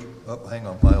 Thank George? you. Oh, hang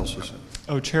on, Miles.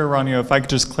 Chair Ronio, if I could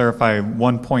just clarify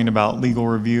one point about legal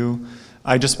review.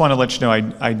 I just want to let you know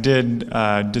I did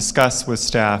discuss with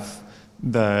staff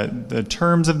the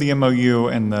terms of the MOU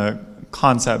and the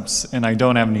concepts, and I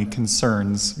don't have any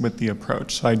concerns with the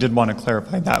approach. So I did want to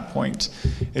clarify that point.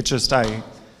 It's just I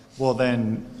will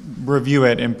then review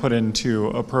it and put into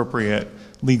appropriate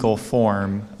legal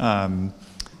form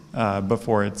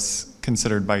before it's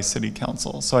considered by City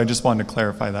Council. So I just wanted to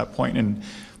clarify that point. And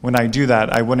when I do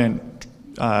that, I wouldn't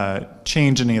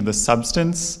change any of the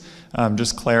substance.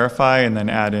 Just clarify and then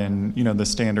add in, the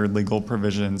standard legal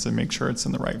provisions and make sure it's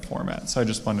in the right format. So I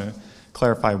just want to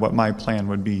clarify what my plan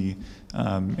would be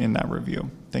in that review.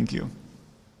 Thank you.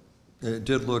 It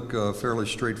did look fairly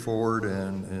straightforward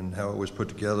and how it was put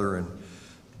together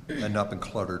and not been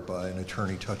cluttered by an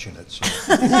attorney touching it. So.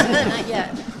 Not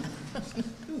yet.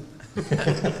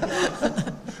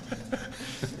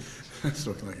 That's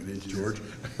looking like an engineer. George?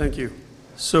 Thank you.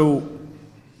 So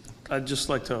I'd just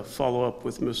like to follow up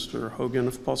with Mr. Hogan,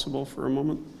 if possible, for a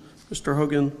moment. Mr.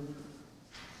 Hogan,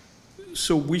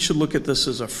 so we should look at this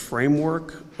as a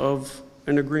framework of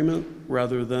an agreement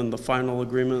rather than the final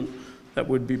agreement that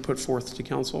would be put forth to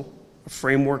council? A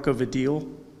framework of a deal?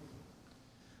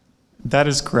 That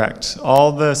is correct.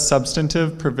 All the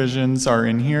substantive provisions are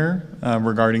in here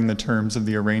regarding the terms of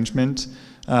the arrangement,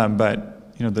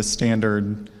 but the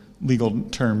standard legal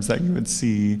terms that you would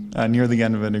see near the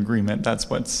end of an agreement, that's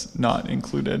what's not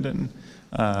included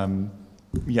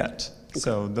yet. Okay.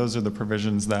 So those are the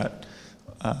provisions that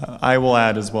I will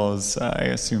add, as well as I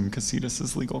assume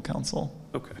Casitas' legal counsel.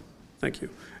 Okay, thank you.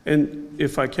 And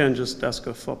if I can just ask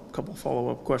a couple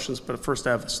follow-up questions, but first I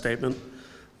have a statement.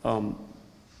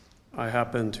 I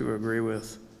happen to agree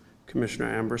with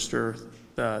Commissioner Ambrister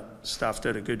that staff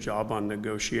did a good job on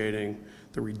negotiating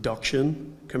the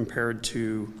reduction compared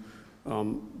to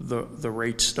the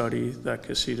rate study that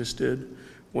Casitas did.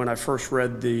 When I first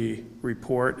read the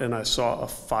report and I saw a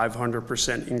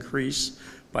 500% increase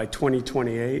by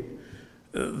 2028,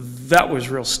 that was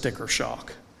real sticker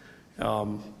shock.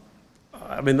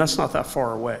 I mean, that's not that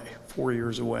far away, 4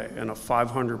 years away, and a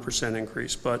 500%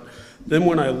 increase. But then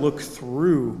when I look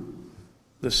through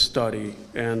the study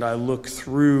and I look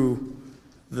through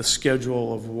the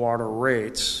schedule of water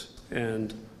rates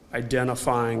and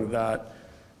identifying that,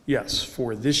 yes,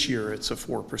 for this year it's a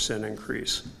 4%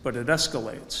 increase, but it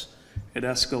escalates. It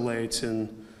escalates in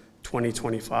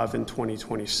 2025 and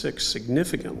 2026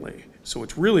 significantly. So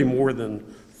it's really more than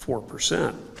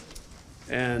 4%.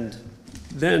 And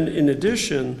then in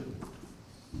addition,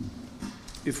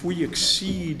 if we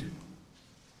exceed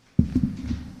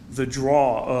the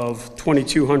draw of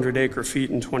 2,200 acre feet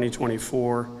in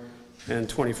 2024 and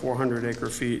 2,400 acre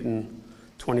feet in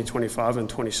 2025 and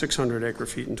 2,600 acre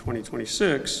feet in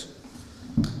 2026,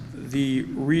 the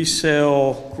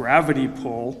resale gravity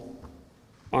pull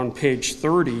on page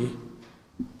 30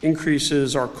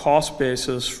 increases our cost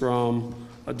basis from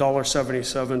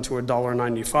 $1.77 to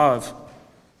 $1.95.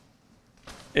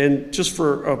 And just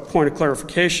for a point of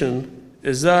clarification,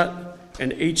 is that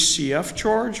an HCF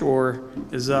charge or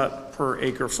is that per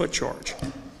acre foot charge?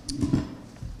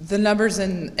 The numbers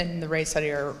in the rate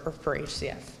study are per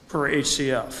HCF. Per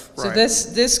HCF, right. So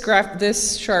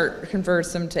this chart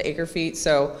converts them to acre feet.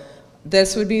 So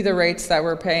this would be the rates that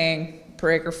we're paying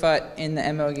per acre foot in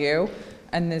the MOU,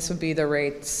 and this would be the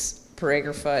rates per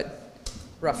acre foot,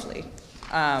 roughly,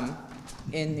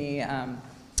 in the.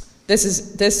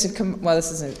 This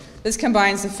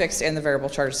combines the fixed and the variable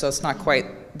charge, so it's not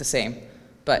quite the same,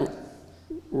 but.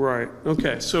 Right,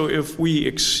 okay, so if we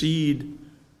exceed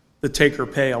the take or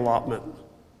pay allotment,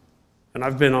 and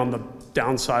I've been on the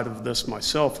downside of this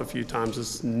myself a few times,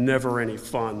 it's never any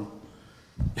fun.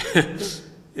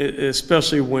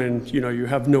 Especially when, you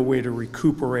have no way to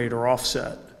recuperate or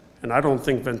offset. And I don't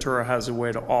think Ventura has a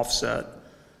way to offset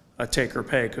a take or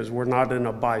pay because we're not in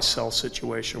a buy-sell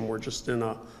situation, we're just in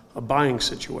a buying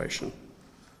situation.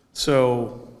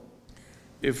 So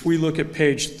if we look at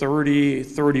page 30,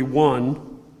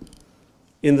 31,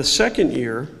 in the second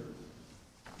year,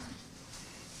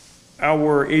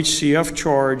 our HCF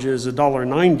charge is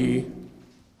 $1.90,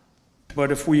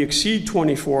 but if we exceed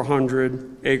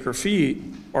 2,400 acre feet,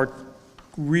 our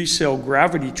resale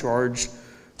gravity charge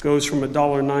goes from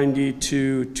 $1.90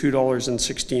 to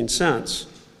 $2.16.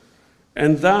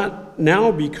 And that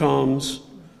now becomes,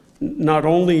 not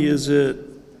only is it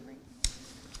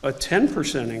a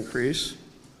 10% increase,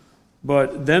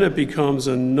 but then it becomes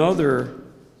another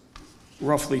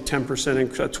roughly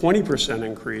 10%, a 20%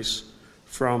 increase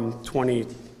from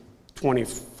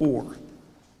 2024.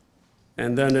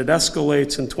 And then it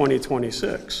escalates in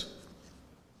 2026.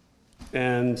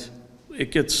 And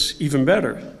it gets even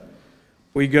better.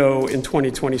 We go in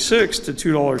 2026 to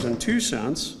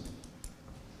 $2.02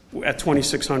 at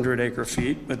 2,600 acre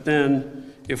feet, but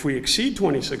then if we exceed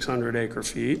 2,600 acre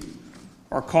feet,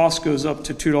 our cost goes up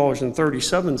to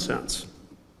 $2.37.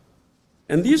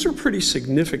 And these are pretty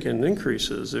significant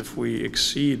increases if we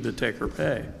exceed the take or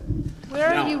pay.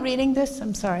 Where Now, are you reading this?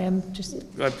 I'm sorry, I'm just.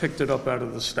 I picked it up out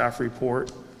of the staff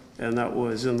report, and that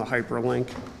was in the hyperlink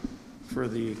for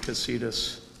the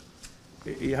Casitas.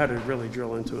 You had to really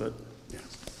drill into it.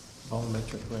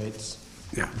 Volumetric rates.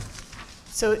 Yeah.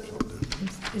 So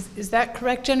is that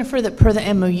correct, Jennifer, that per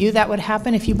the MOU that would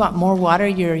happen? If you bought more water,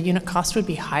 your unit cost would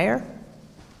be higher?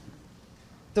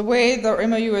 The way the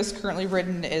MOU is currently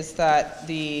written is that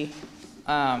the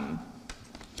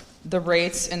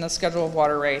rates in the schedule of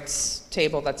water rates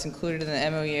table that's included in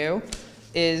the MOU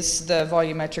is the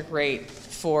volumetric rate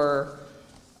for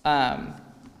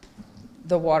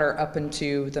the water up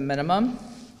into the minimum.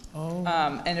 Oh.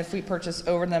 And if we purchase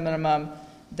over the minimum,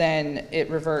 then it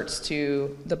reverts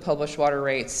to the published water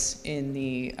rates in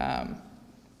the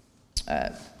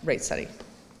rate study.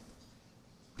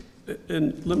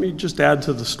 And let me just add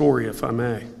to the story, if I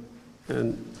may.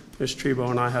 And Ms. Trebo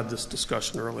and I had this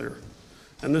discussion earlier.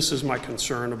 And this is my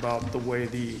concern about the way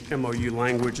the MOU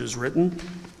language is written.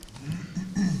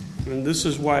 And this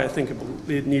is why I think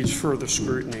it needs further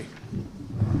scrutiny.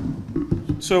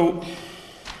 So,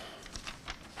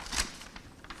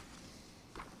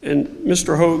 and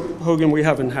Mr. Hogan, we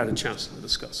haven't had a chance to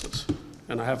discuss this.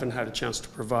 And I haven't had a chance to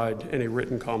provide any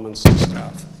written comments to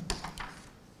staff.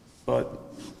 But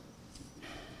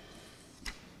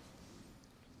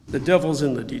the devil's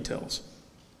in the details,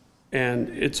 and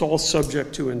it's all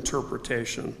subject to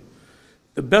interpretation.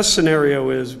 The best scenario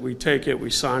is we take it, we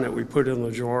sign it, we put it in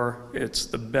the drawer. It's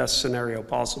the best scenario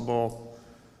possible.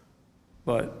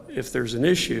 But if there's an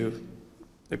issue,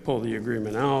 they pull the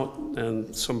agreement out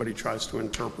and somebody tries to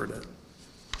interpret it.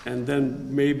 And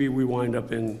then maybe we wind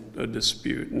up in a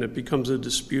dispute, and it becomes a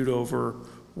dispute over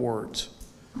words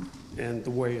and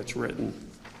the way it's written.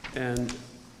 And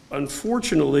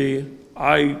unfortunately,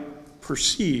 I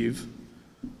perceive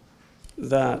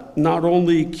that not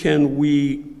only can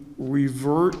we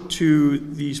revert to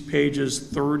these pages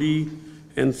 30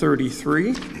 and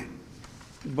 33,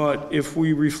 but if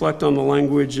we reflect on the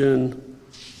language in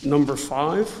number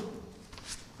 5,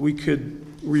 we could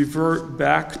revert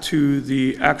back to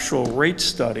the actual rate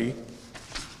study,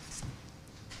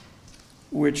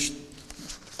 which,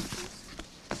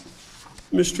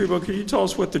 Ms. Trebo, could you tell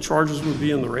us what the charges would be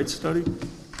in the rate study?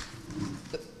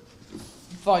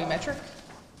 Volumetric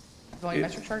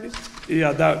charges?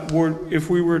 Yeah, that would,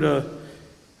 if we were to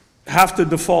have to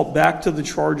default back to the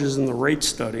charges in the rate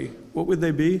study, what would they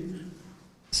be?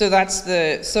 So for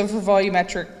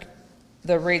volumetric,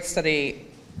 the rate study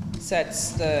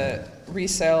sets the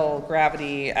resale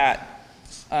gravity at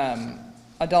 $1.95,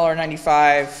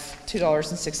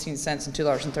 $2.16, and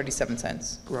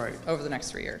 $2.37. Right. Over the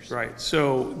next 3 years. Right,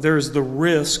 so there's the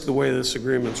risk, the way this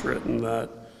agreement's written, that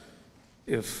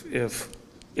if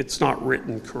it's not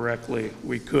written correctly,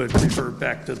 we could revert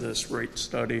back to this rate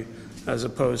study as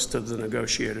opposed to the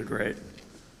negotiated rate.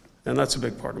 And that's a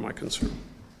big part of my concern.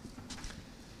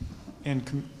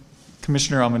 And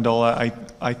Commissioner Amendola,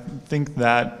 I think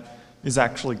that is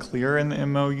actually clear in the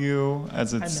MOU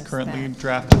as it's currently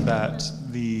drafted, that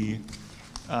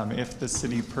if the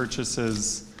city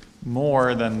purchases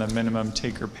more than the minimum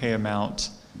take or pay amount,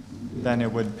 then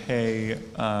it would pay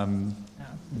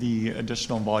the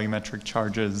additional volumetric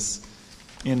charges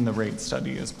in the rate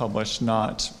study as published,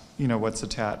 not what's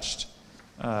attached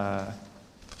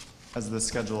as the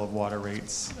schedule of water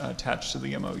rates attached to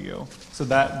the MOU. So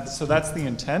that's the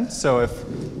intent. So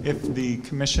if the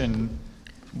commission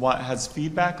has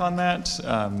feedback on that,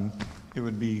 it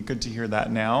would be good to hear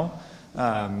that now.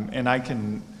 And I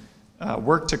can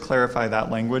work to clarify that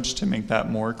language to make that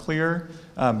more clear.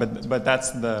 But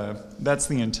that's the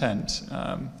intent,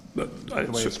 the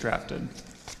way it's drafted.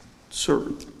 Sir,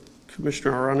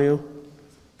 Commissioner Aranio,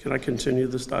 can I continue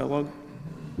this dialogue?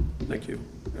 Thank you.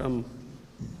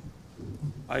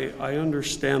 I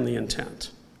understand the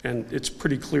intent, and it's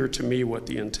pretty clear to me what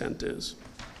the intent is.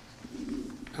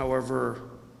 However,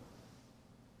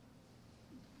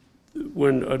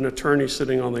 when an attorney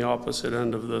sitting on the opposite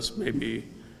end of this may be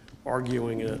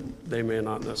arguing it, they may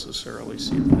not necessarily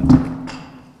see the intent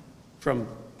from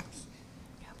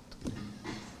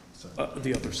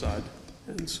the other side.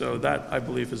 And so that, I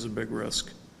believe, is a big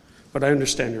risk. But I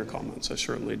understand your comments, I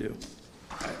certainly do.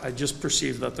 I just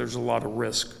perceive that there's a lot of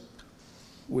risk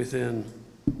within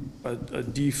a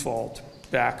default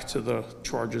back to the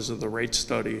charges of the rate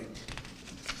study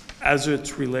as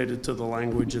it's related to the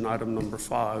language in item number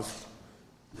 5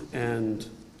 and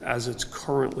as it's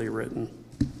currently written.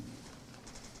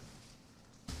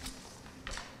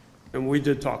 And we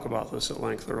did talk about this at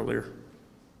length earlier.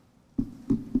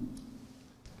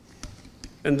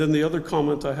 And then the other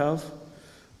comment I have,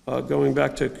 going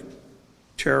back to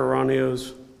Chair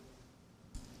Aranio's,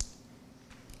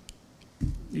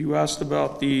 you asked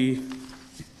about the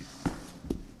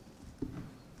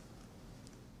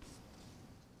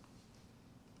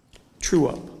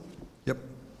true-up. Yep,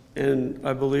 And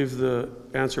I believe the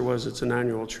answer was it's an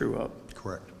annual true-up.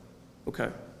 correct. Okay.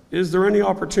 Is there any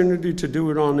opportunity to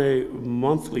do it on a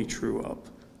monthly true-up,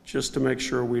 just to make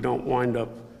sure we don't wind up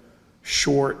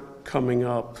short coming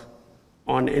up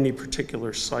on any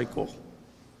particular cycle,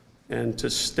 and to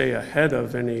stay ahead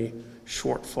of any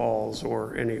shortfalls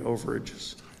or any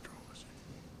overages?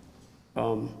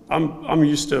 I'm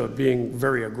used to being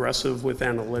very aggressive with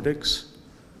analytics,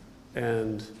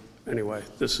 and anyway,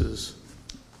 this is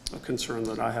a concern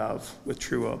that I have with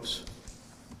true-ups.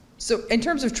 So in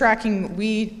terms of tracking,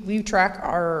 we track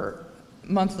our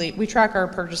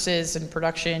purchases and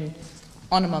production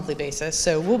on a monthly basis.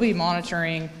 So we'll be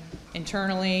monitoring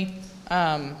internally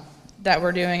that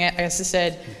we're doing it. As I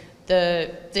said,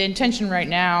 the intention right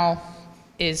now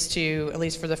is to, at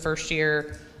least for the first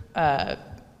year,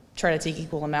 try to take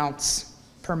equal amounts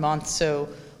per month. So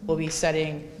we'll be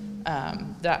setting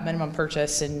that minimum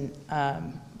purchase, and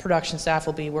production staff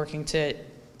will be working to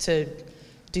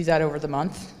do that over the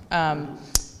month.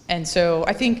 And so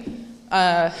I think,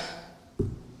 but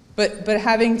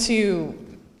having to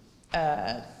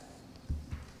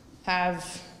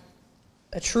have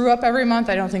a true up every month,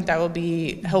 I don't think that will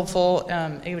be helpful.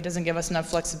 It doesn't give us enough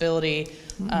flexibility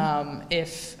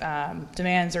if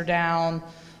demands are down,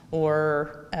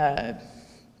 or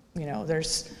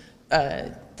there's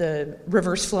the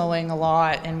river's flowing a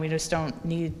lot and we just don't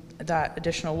need that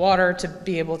additional water to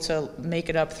be able to make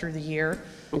it up through the year.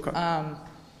 Okay.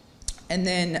 And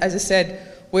then, as I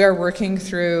said, we are working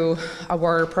through a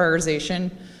water prioritization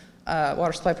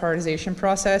water supply prioritization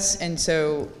process. And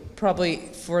so probably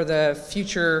for the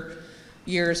future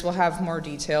years, we'll have more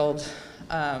detailed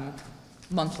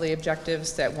monthly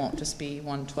objectives that won't just be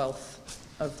 1/12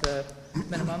 of the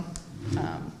minimum.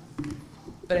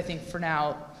 But I think for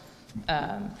now,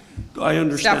 I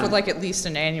understand. staff would like at least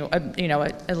an annual,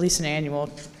 at least an annual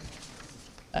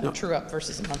true up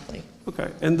versus a monthly. Okay,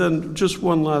 and then just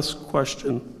one last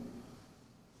question.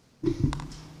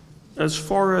 As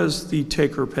far as the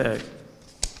take or pay,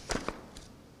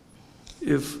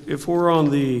 if we're on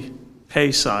the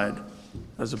pay side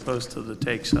as opposed to the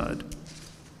take side,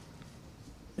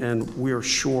 and we're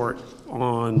short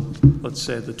on, let's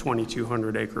say, the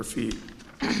 2,200 acre feet,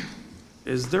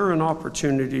 is there an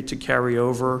opportunity to carry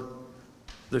over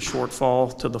the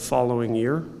shortfall to the following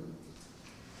year?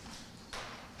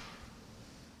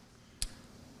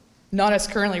 Not as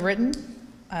currently written.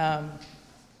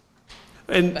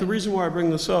 And the reason why I bring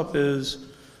this up is,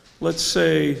 let's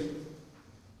say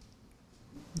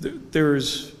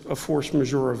there's a force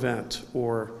majeure event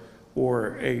or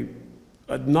a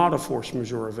not a force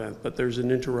majeure event, but there's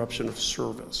an interruption of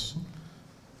service.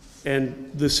 And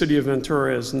the city of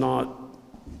Ventura is not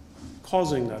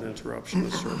causing that interruption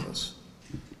of service,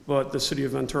 but the city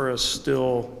of Ventura is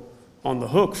still on the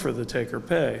hook for the take or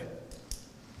pay.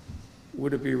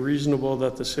 Would it be reasonable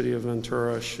that the city of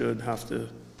Ventura should have to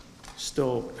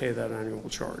still pay that annual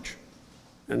charge?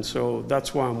 And so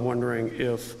that's why I'm wondering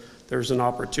if there's an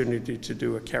opportunity to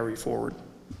do a carry forward.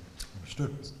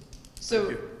 Understood.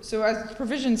 So as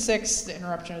provision 6, the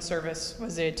interruption of service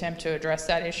was the attempt to address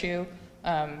that issue.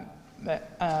 But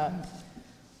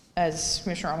as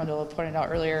Commissioner Armadillo pointed out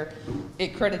earlier,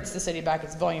 it credits the city back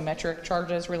its volumetric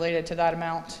charges related to that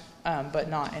amount, but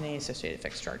not any associated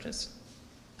fixed charges.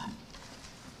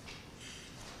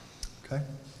 Okay.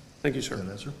 Thank you, sir.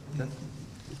 That answer? Okay.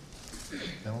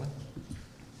 Emily,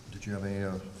 did you have any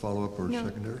follow-up or No.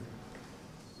 secondary?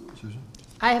 Susan?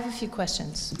 I have a few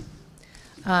questions.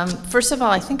 First of all,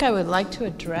 I think I would like to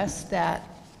address that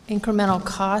incremental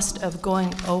cost of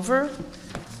going over.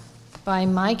 By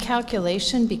my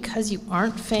calculation, because you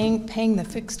aren't paying the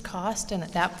fixed cost, and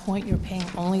at that point you're paying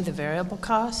only the variable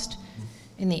cost,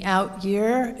 in the out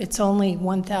year, it's only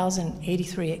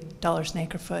 $1,083 an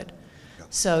acre foot.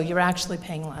 So you're actually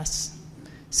paying less.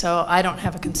 So I don't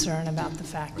have a concern about the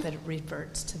fact that it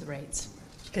reverts to the rates,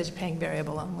 because you're paying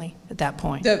variable only at that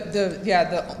point.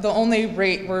 The only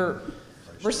rate, we're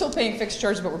still paying fixed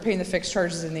charges, but we're paying the fixed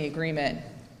charges in the agreement.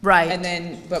 Right. And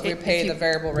then, but we pay the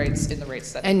variable rates in the rate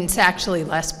study. And it's actually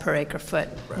less per acre foot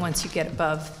once you get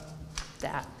above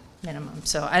that minimum.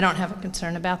 So I don't have a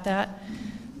concern about that.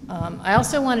 I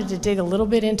also wanted to dig a little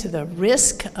bit into the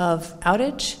risk of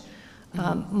outage.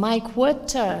 Mike,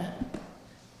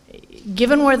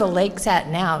 given where the lake's at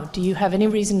now, do you have any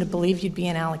reason to believe you'd be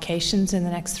in allocations in the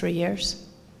next 3 years?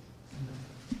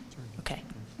 Okay.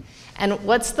 And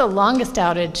what's the longest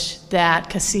outage that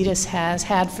Casitas has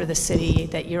had for the city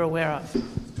that you're aware of?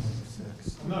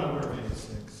 I'm not aware of any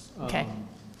 6. Okay.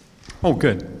 Oh,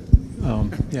 good.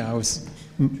 Yeah,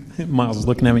 Miles was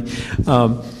looking at me.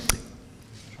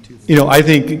 I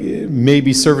think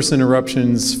maybe service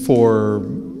interruptions for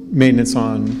maintenance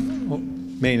on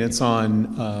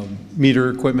meter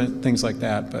equipment, things like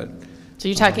that, but. So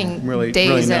you're talking really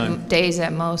none. days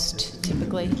at most,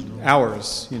 typically?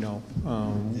 Hours,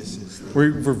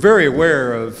 We're very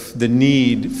aware of the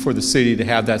need for the city to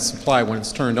have that supply when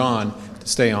it's turned on to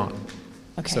stay on.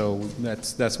 Okay. So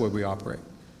that's where we operate.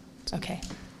 Okay.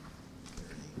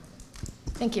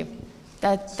 Thank you.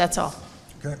 That's all.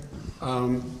 Okay.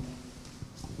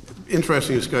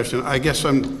 Interesting discussion. I guess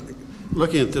I'm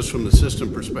looking at this from the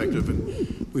system perspective,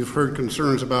 and we've heard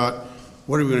concerns about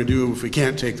what are we going to do if we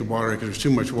can't take the water because there's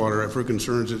too much water. I've heard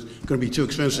concerns it's going to be too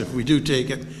expensive if we do take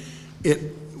it.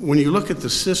 When you look at the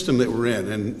system that we're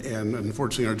in, and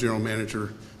unfortunately our general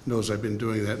manager knows I've been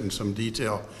doing that in some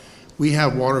detail, we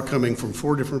have water coming from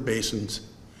 4 different basins.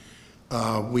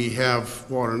 We have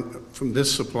water from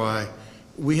this supply.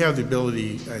 We have the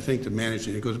ability, I think, to manage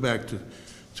it. It goes back to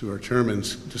our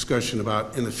chairman's discussion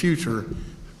about in the future.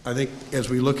 I think as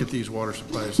we look at these water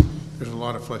supplies, there's a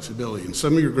lot of flexibility. In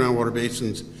some of your groundwater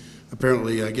basins,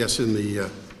 apparently, I guess in the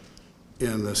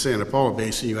Santa Paula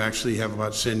Basin, you actually have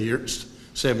about 7 years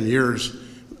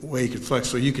where you could flex.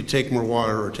 So you could take more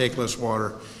water or take less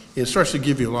water. It starts to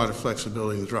give you a lot of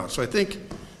flexibility in the drought. So I think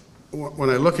when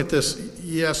I look at this,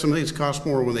 yeah, some of these cost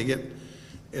more when they get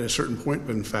at a certain point,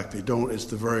 but in fact they don't. It's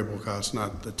the variable cost,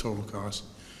 not the total cost.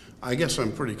 I guess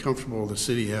I'm pretty comfortable the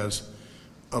city has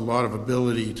a lot of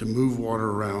ability to move water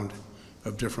around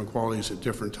of different qualities at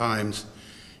different times.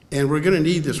 And we're going to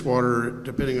need this water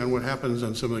depending on what happens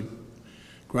on some of the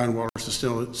groundwater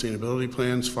sustainability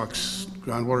plans. Fox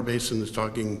Groundwater Basin is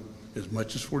talking as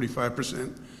much as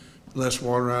 45% less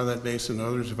water out of that basin than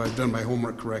others, if I've done my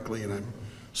homework correctly, and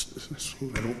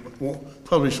won't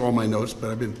publish all my notes,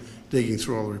 but I've been digging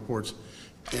through all the reports.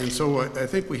 And so I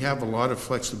think we have a lot of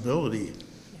flexibility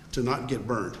to not get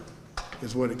burned,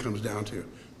 is what it comes down to.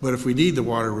 But if we need the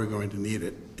water, we're going to need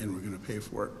it, and we're going to pay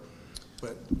for it.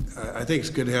 But I think it's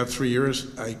good to have 3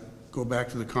 years. I go back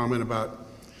to the comment about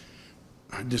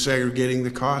disaggregating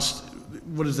the cost.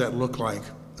 What does that look like?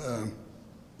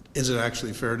 Is it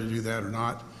actually fair to do that or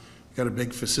not? You got a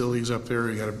big facilities up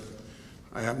there.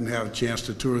 I happened to have a chance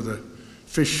to tour the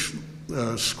fish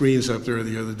screens up there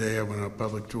the other day. I went on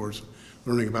public tours,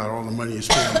 learning about all the money you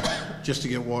spend just to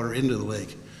get water into the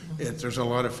lake. There's a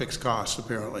lot of fixed costs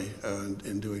apparently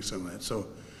in doing some of that. So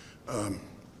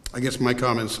I guess my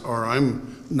comments are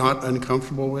I'm not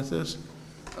uncomfortable with this.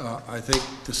 I think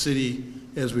the city,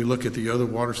 as we look at the other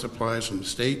water supplies from the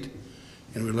state,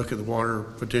 and we look at the water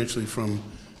potentially from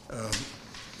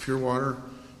pure water,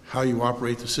 how you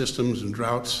operate the systems in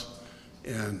droughts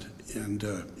and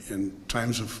in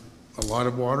times of a lot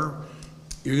of water,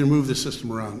 you're going to move the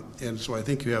system around. And so I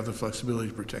think you have the flexibility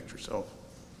to protect yourself.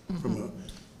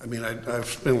 I've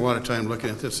spent a lot of time looking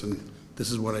at this, and this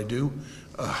is what I do.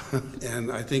 And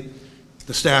I think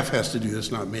the staff has to do this,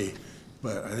 not me.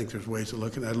 But I think there's ways to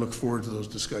look, and I look forward to those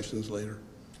discussions later.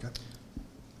 Okay.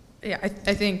 Yeah,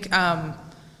 I think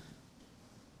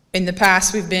in the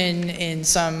past we've been in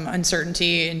some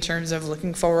uncertainty in terms of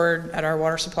looking forward at our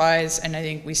water supplies, and I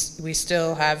think we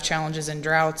still have challenges in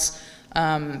droughts.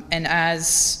 And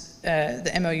as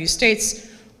the MOU states,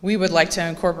 we would like to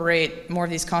incorporate more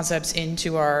of these concepts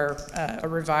into our a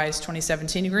revised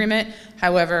 2017 agreement.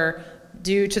 However,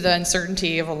 due to the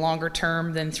uncertainty of a longer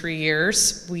term than 3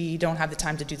 years, we don't have the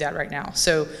time to do that right now.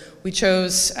 So we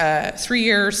chose 3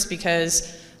 years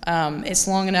because it's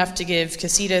long enough to give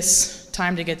Casitas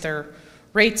time to get their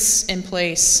rates in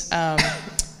place.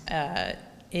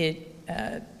 It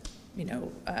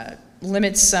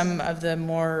limits some of the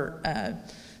more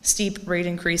steep rate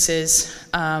increases.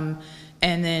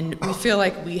 And then we feel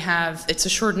like it's a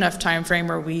short enough time frame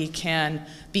where we can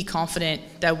be confident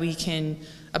that we can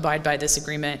abide by this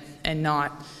agreement and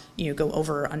not, go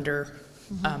over or under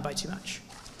by too much.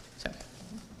 So.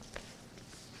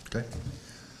 Okay.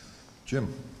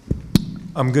 Jim?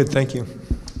 I'm good, thank you.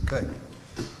 Okay.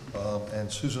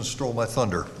 And Susan stole my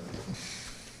thunder.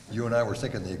 You and I were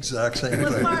thinking the exact same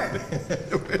thing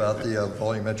about the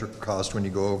volumetric cost when you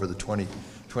go over the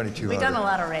 2200. We've done a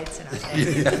lot of rates in our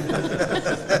day.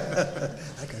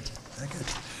 I got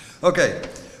you. Okay.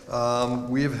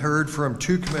 We have heard from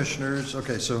 2 commissioners.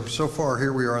 Okay, so far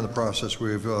here we are in the process.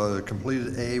 We've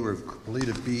completed A, we've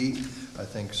completed B. I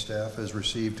think staff has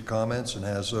received comments and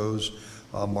has those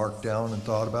marked down and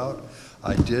thought about.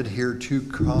 I did hear 2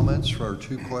 comments or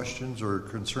 2 questions or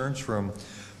concerns from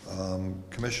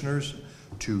commissioners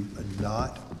to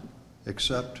not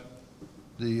accept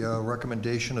the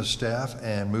recommendation of staff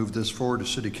and move this forward to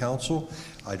City Council.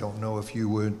 I don't know if you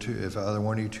would, if either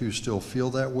one of you 2 still feel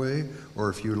that way,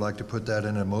 or if you would like to put that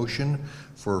in a motion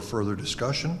for further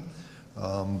discussion,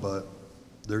 but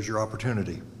there's your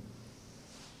opportunity.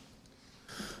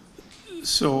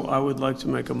 So I would like to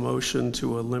make a motion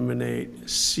to eliminate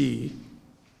C.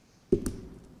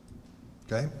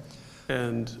 Okay.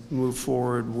 And move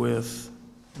forward with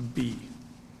B.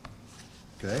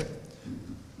 Okay.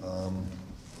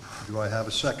 Do I have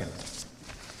a second?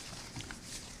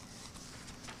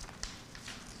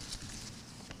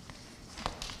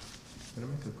 Can I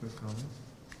make a quick comment?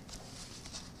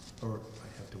 Or I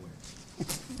have to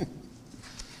wait?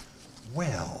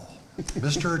 Well,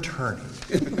 Mr. Attorney,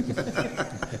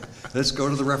 let's go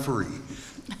to the referee.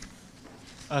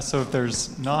 So if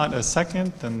there's not a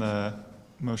second, then the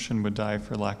motion would die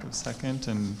for lack of second,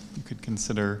 and you could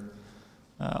consider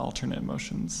alternate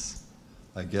motions.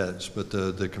 I guess, but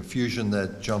the confusion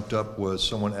that jumped up was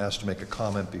someone asked to make a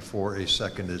comment before a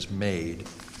second is made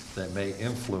that may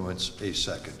influence a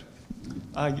second.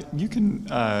 You can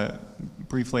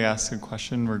briefly ask a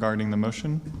question regarding the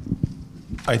motion.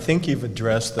 I think you've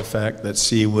addressed the fact that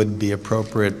C would be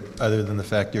appropriate, other than the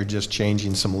fact you're just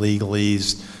changing some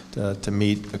legalese to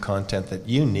meet the content that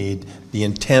you need. The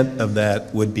intent of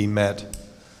that would be met.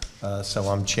 So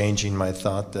I'm changing my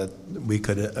thought that we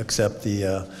could accept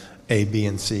the A, B,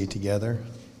 and C together.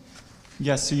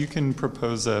 Yes, so you can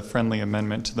propose a friendly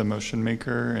amendment to the motion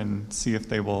maker and see if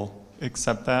they will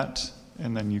accept that,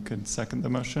 and then you could second the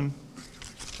motion.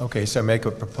 Okay, so I make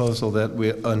a proposal that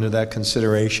we, under that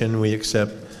consideration, we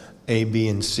accept A, B,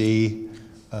 and C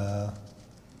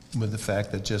with the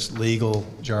fact that just legal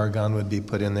jargon would be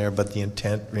put in there, but the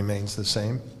intent remains the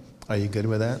same? Are you good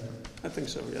with that? I think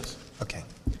so, yes. Okay.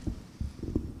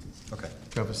 Okay.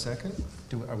 Do you have a second?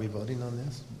 Are we voting on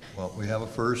this? Well, we have a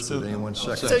first. Did anyone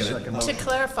second? So Second to motion.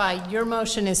 clarify, your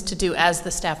motion is to do as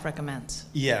the staff recommends?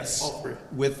 Yes,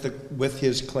 with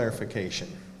his clarification.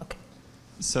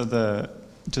 So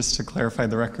just to clarify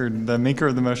the record, the maker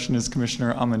of the motion is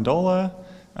Commissioner Amendola,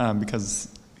 because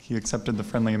he accepted the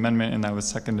friendly amendment, and that was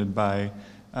seconded by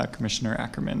Commissioner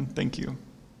Ackerman. Thank you.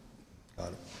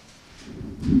 Got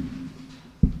it.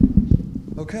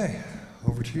 Okay,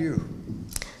 over to you.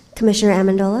 Commissioner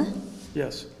Amendola,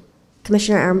 Yes.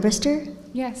 Commissioner Armbruster,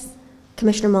 Yes.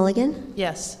 Commissioner Mulligan,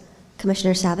 Yes.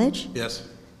 Commissioner Savage, Yes.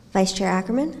 Vice Chair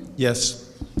Ackerman, Yes.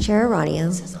 Chair Aranio,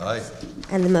 Aye.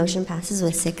 and the motion passes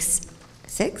with six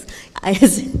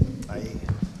ayes. Aye.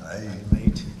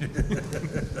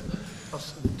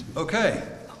 Okay.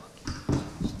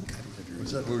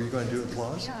 Was that, were you going to do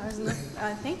applause?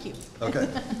 Yeah, thank you. Okay.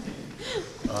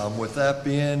 With that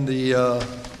being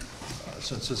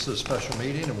since this is a special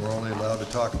meeting and we're only allowed to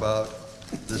talk about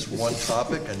this one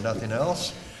topic and nothing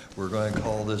else, we're going to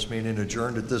call this meeting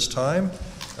adjourned at this time.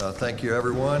 Thank you,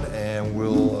 everyone, and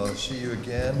we'll see you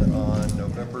again on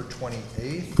November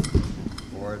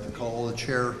 28th, or to call the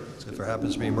chair if there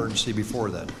happens to be an emergency before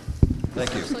then.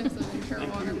 Thank you.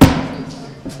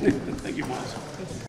 Thank you, Miles.